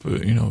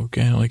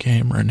kind of like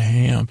Hammer and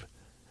Hamp.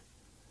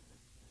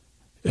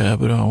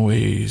 But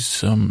always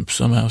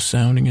somehow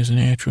sounding as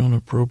natural and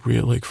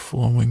appropriate like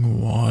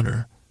flowing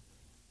water.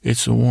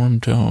 It's a warm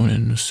tone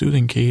and the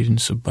soothing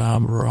cadence of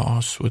Bob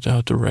Ross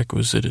without the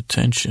requisite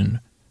attention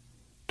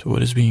to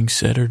what is being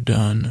said or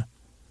done.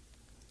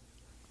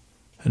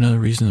 Another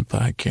reason the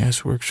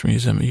podcast works for me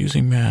is I'm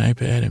using my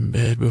iPad in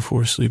bed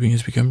before sleeping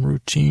has become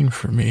routine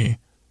for me,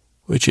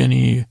 which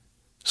any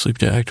sleep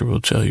doctor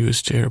will tell you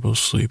is terrible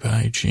sleep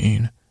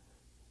hygiene.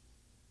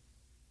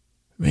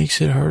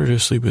 Makes it harder to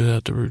sleep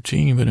without the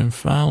routine, but in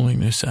following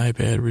this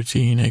iPad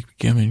routine, I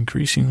become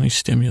increasingly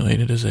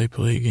stimulated as I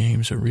play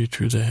games or read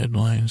through the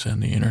headlines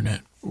on the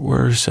internet.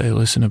 Worse, I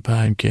listen to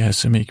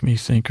podcasts that make me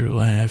think or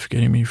laugh,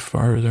 getting me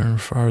farther and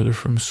farther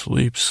from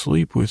sleep.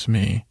 Sleep with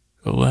me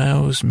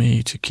allows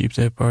me to keep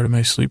that part of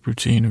my sleep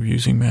routine of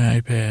using my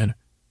iPad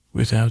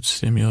without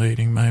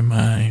stimulating my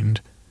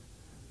mind.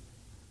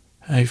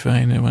 I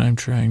find that when I'm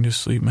trying to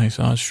sleep, my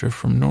thoughts drift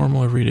from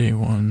normal everyday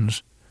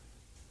ones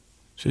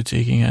to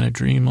taking on a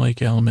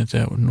dreamlike element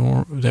that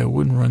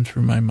wouldn't run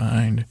through my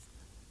mind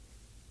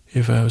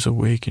if I was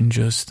awake and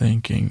just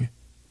thinking.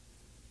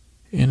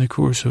 In the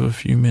course of a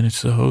few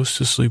minutes, the host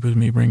to sleep with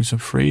me brings up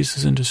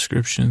phrases and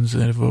descriptions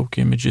that evoke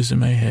images in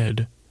my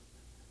head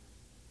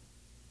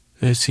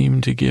that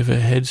seem to give a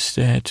head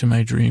stat to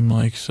my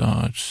dreamlike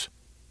thoughts.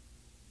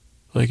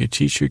 Like a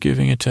teacher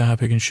giving a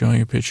topic and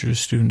showing a picture to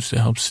students to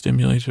help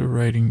stimulate their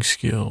writing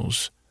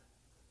skills.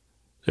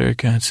 There are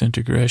constant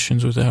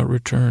digressions without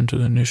return to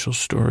the initial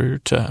story or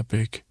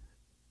topic,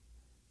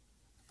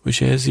 which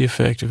has the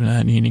effect of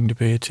not needing to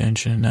pay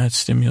attention and not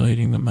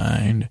stimulating the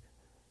mind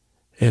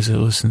as it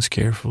listens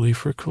carefully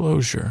for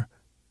closure.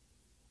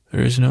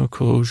 There is no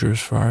closure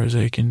as far as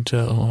I can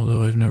tell,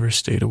 although I've never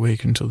stayed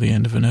awake until the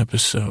end of an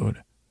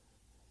episode.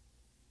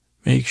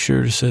 Make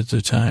sure to set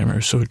the timer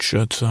so it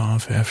shuts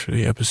off after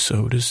the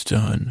episode is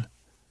done.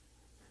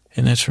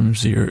 And that's from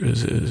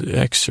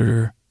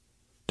Exeter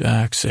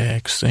Doc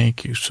Sachs.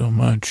 Thank you so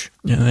much.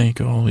 And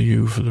thank all of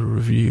you for the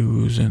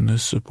reviews and the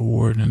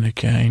support and the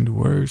kind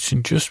words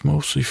and just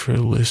mostly for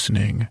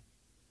listening.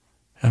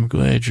 I'm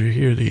glad you're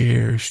here. The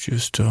air is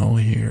just all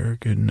here.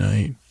 Good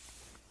night.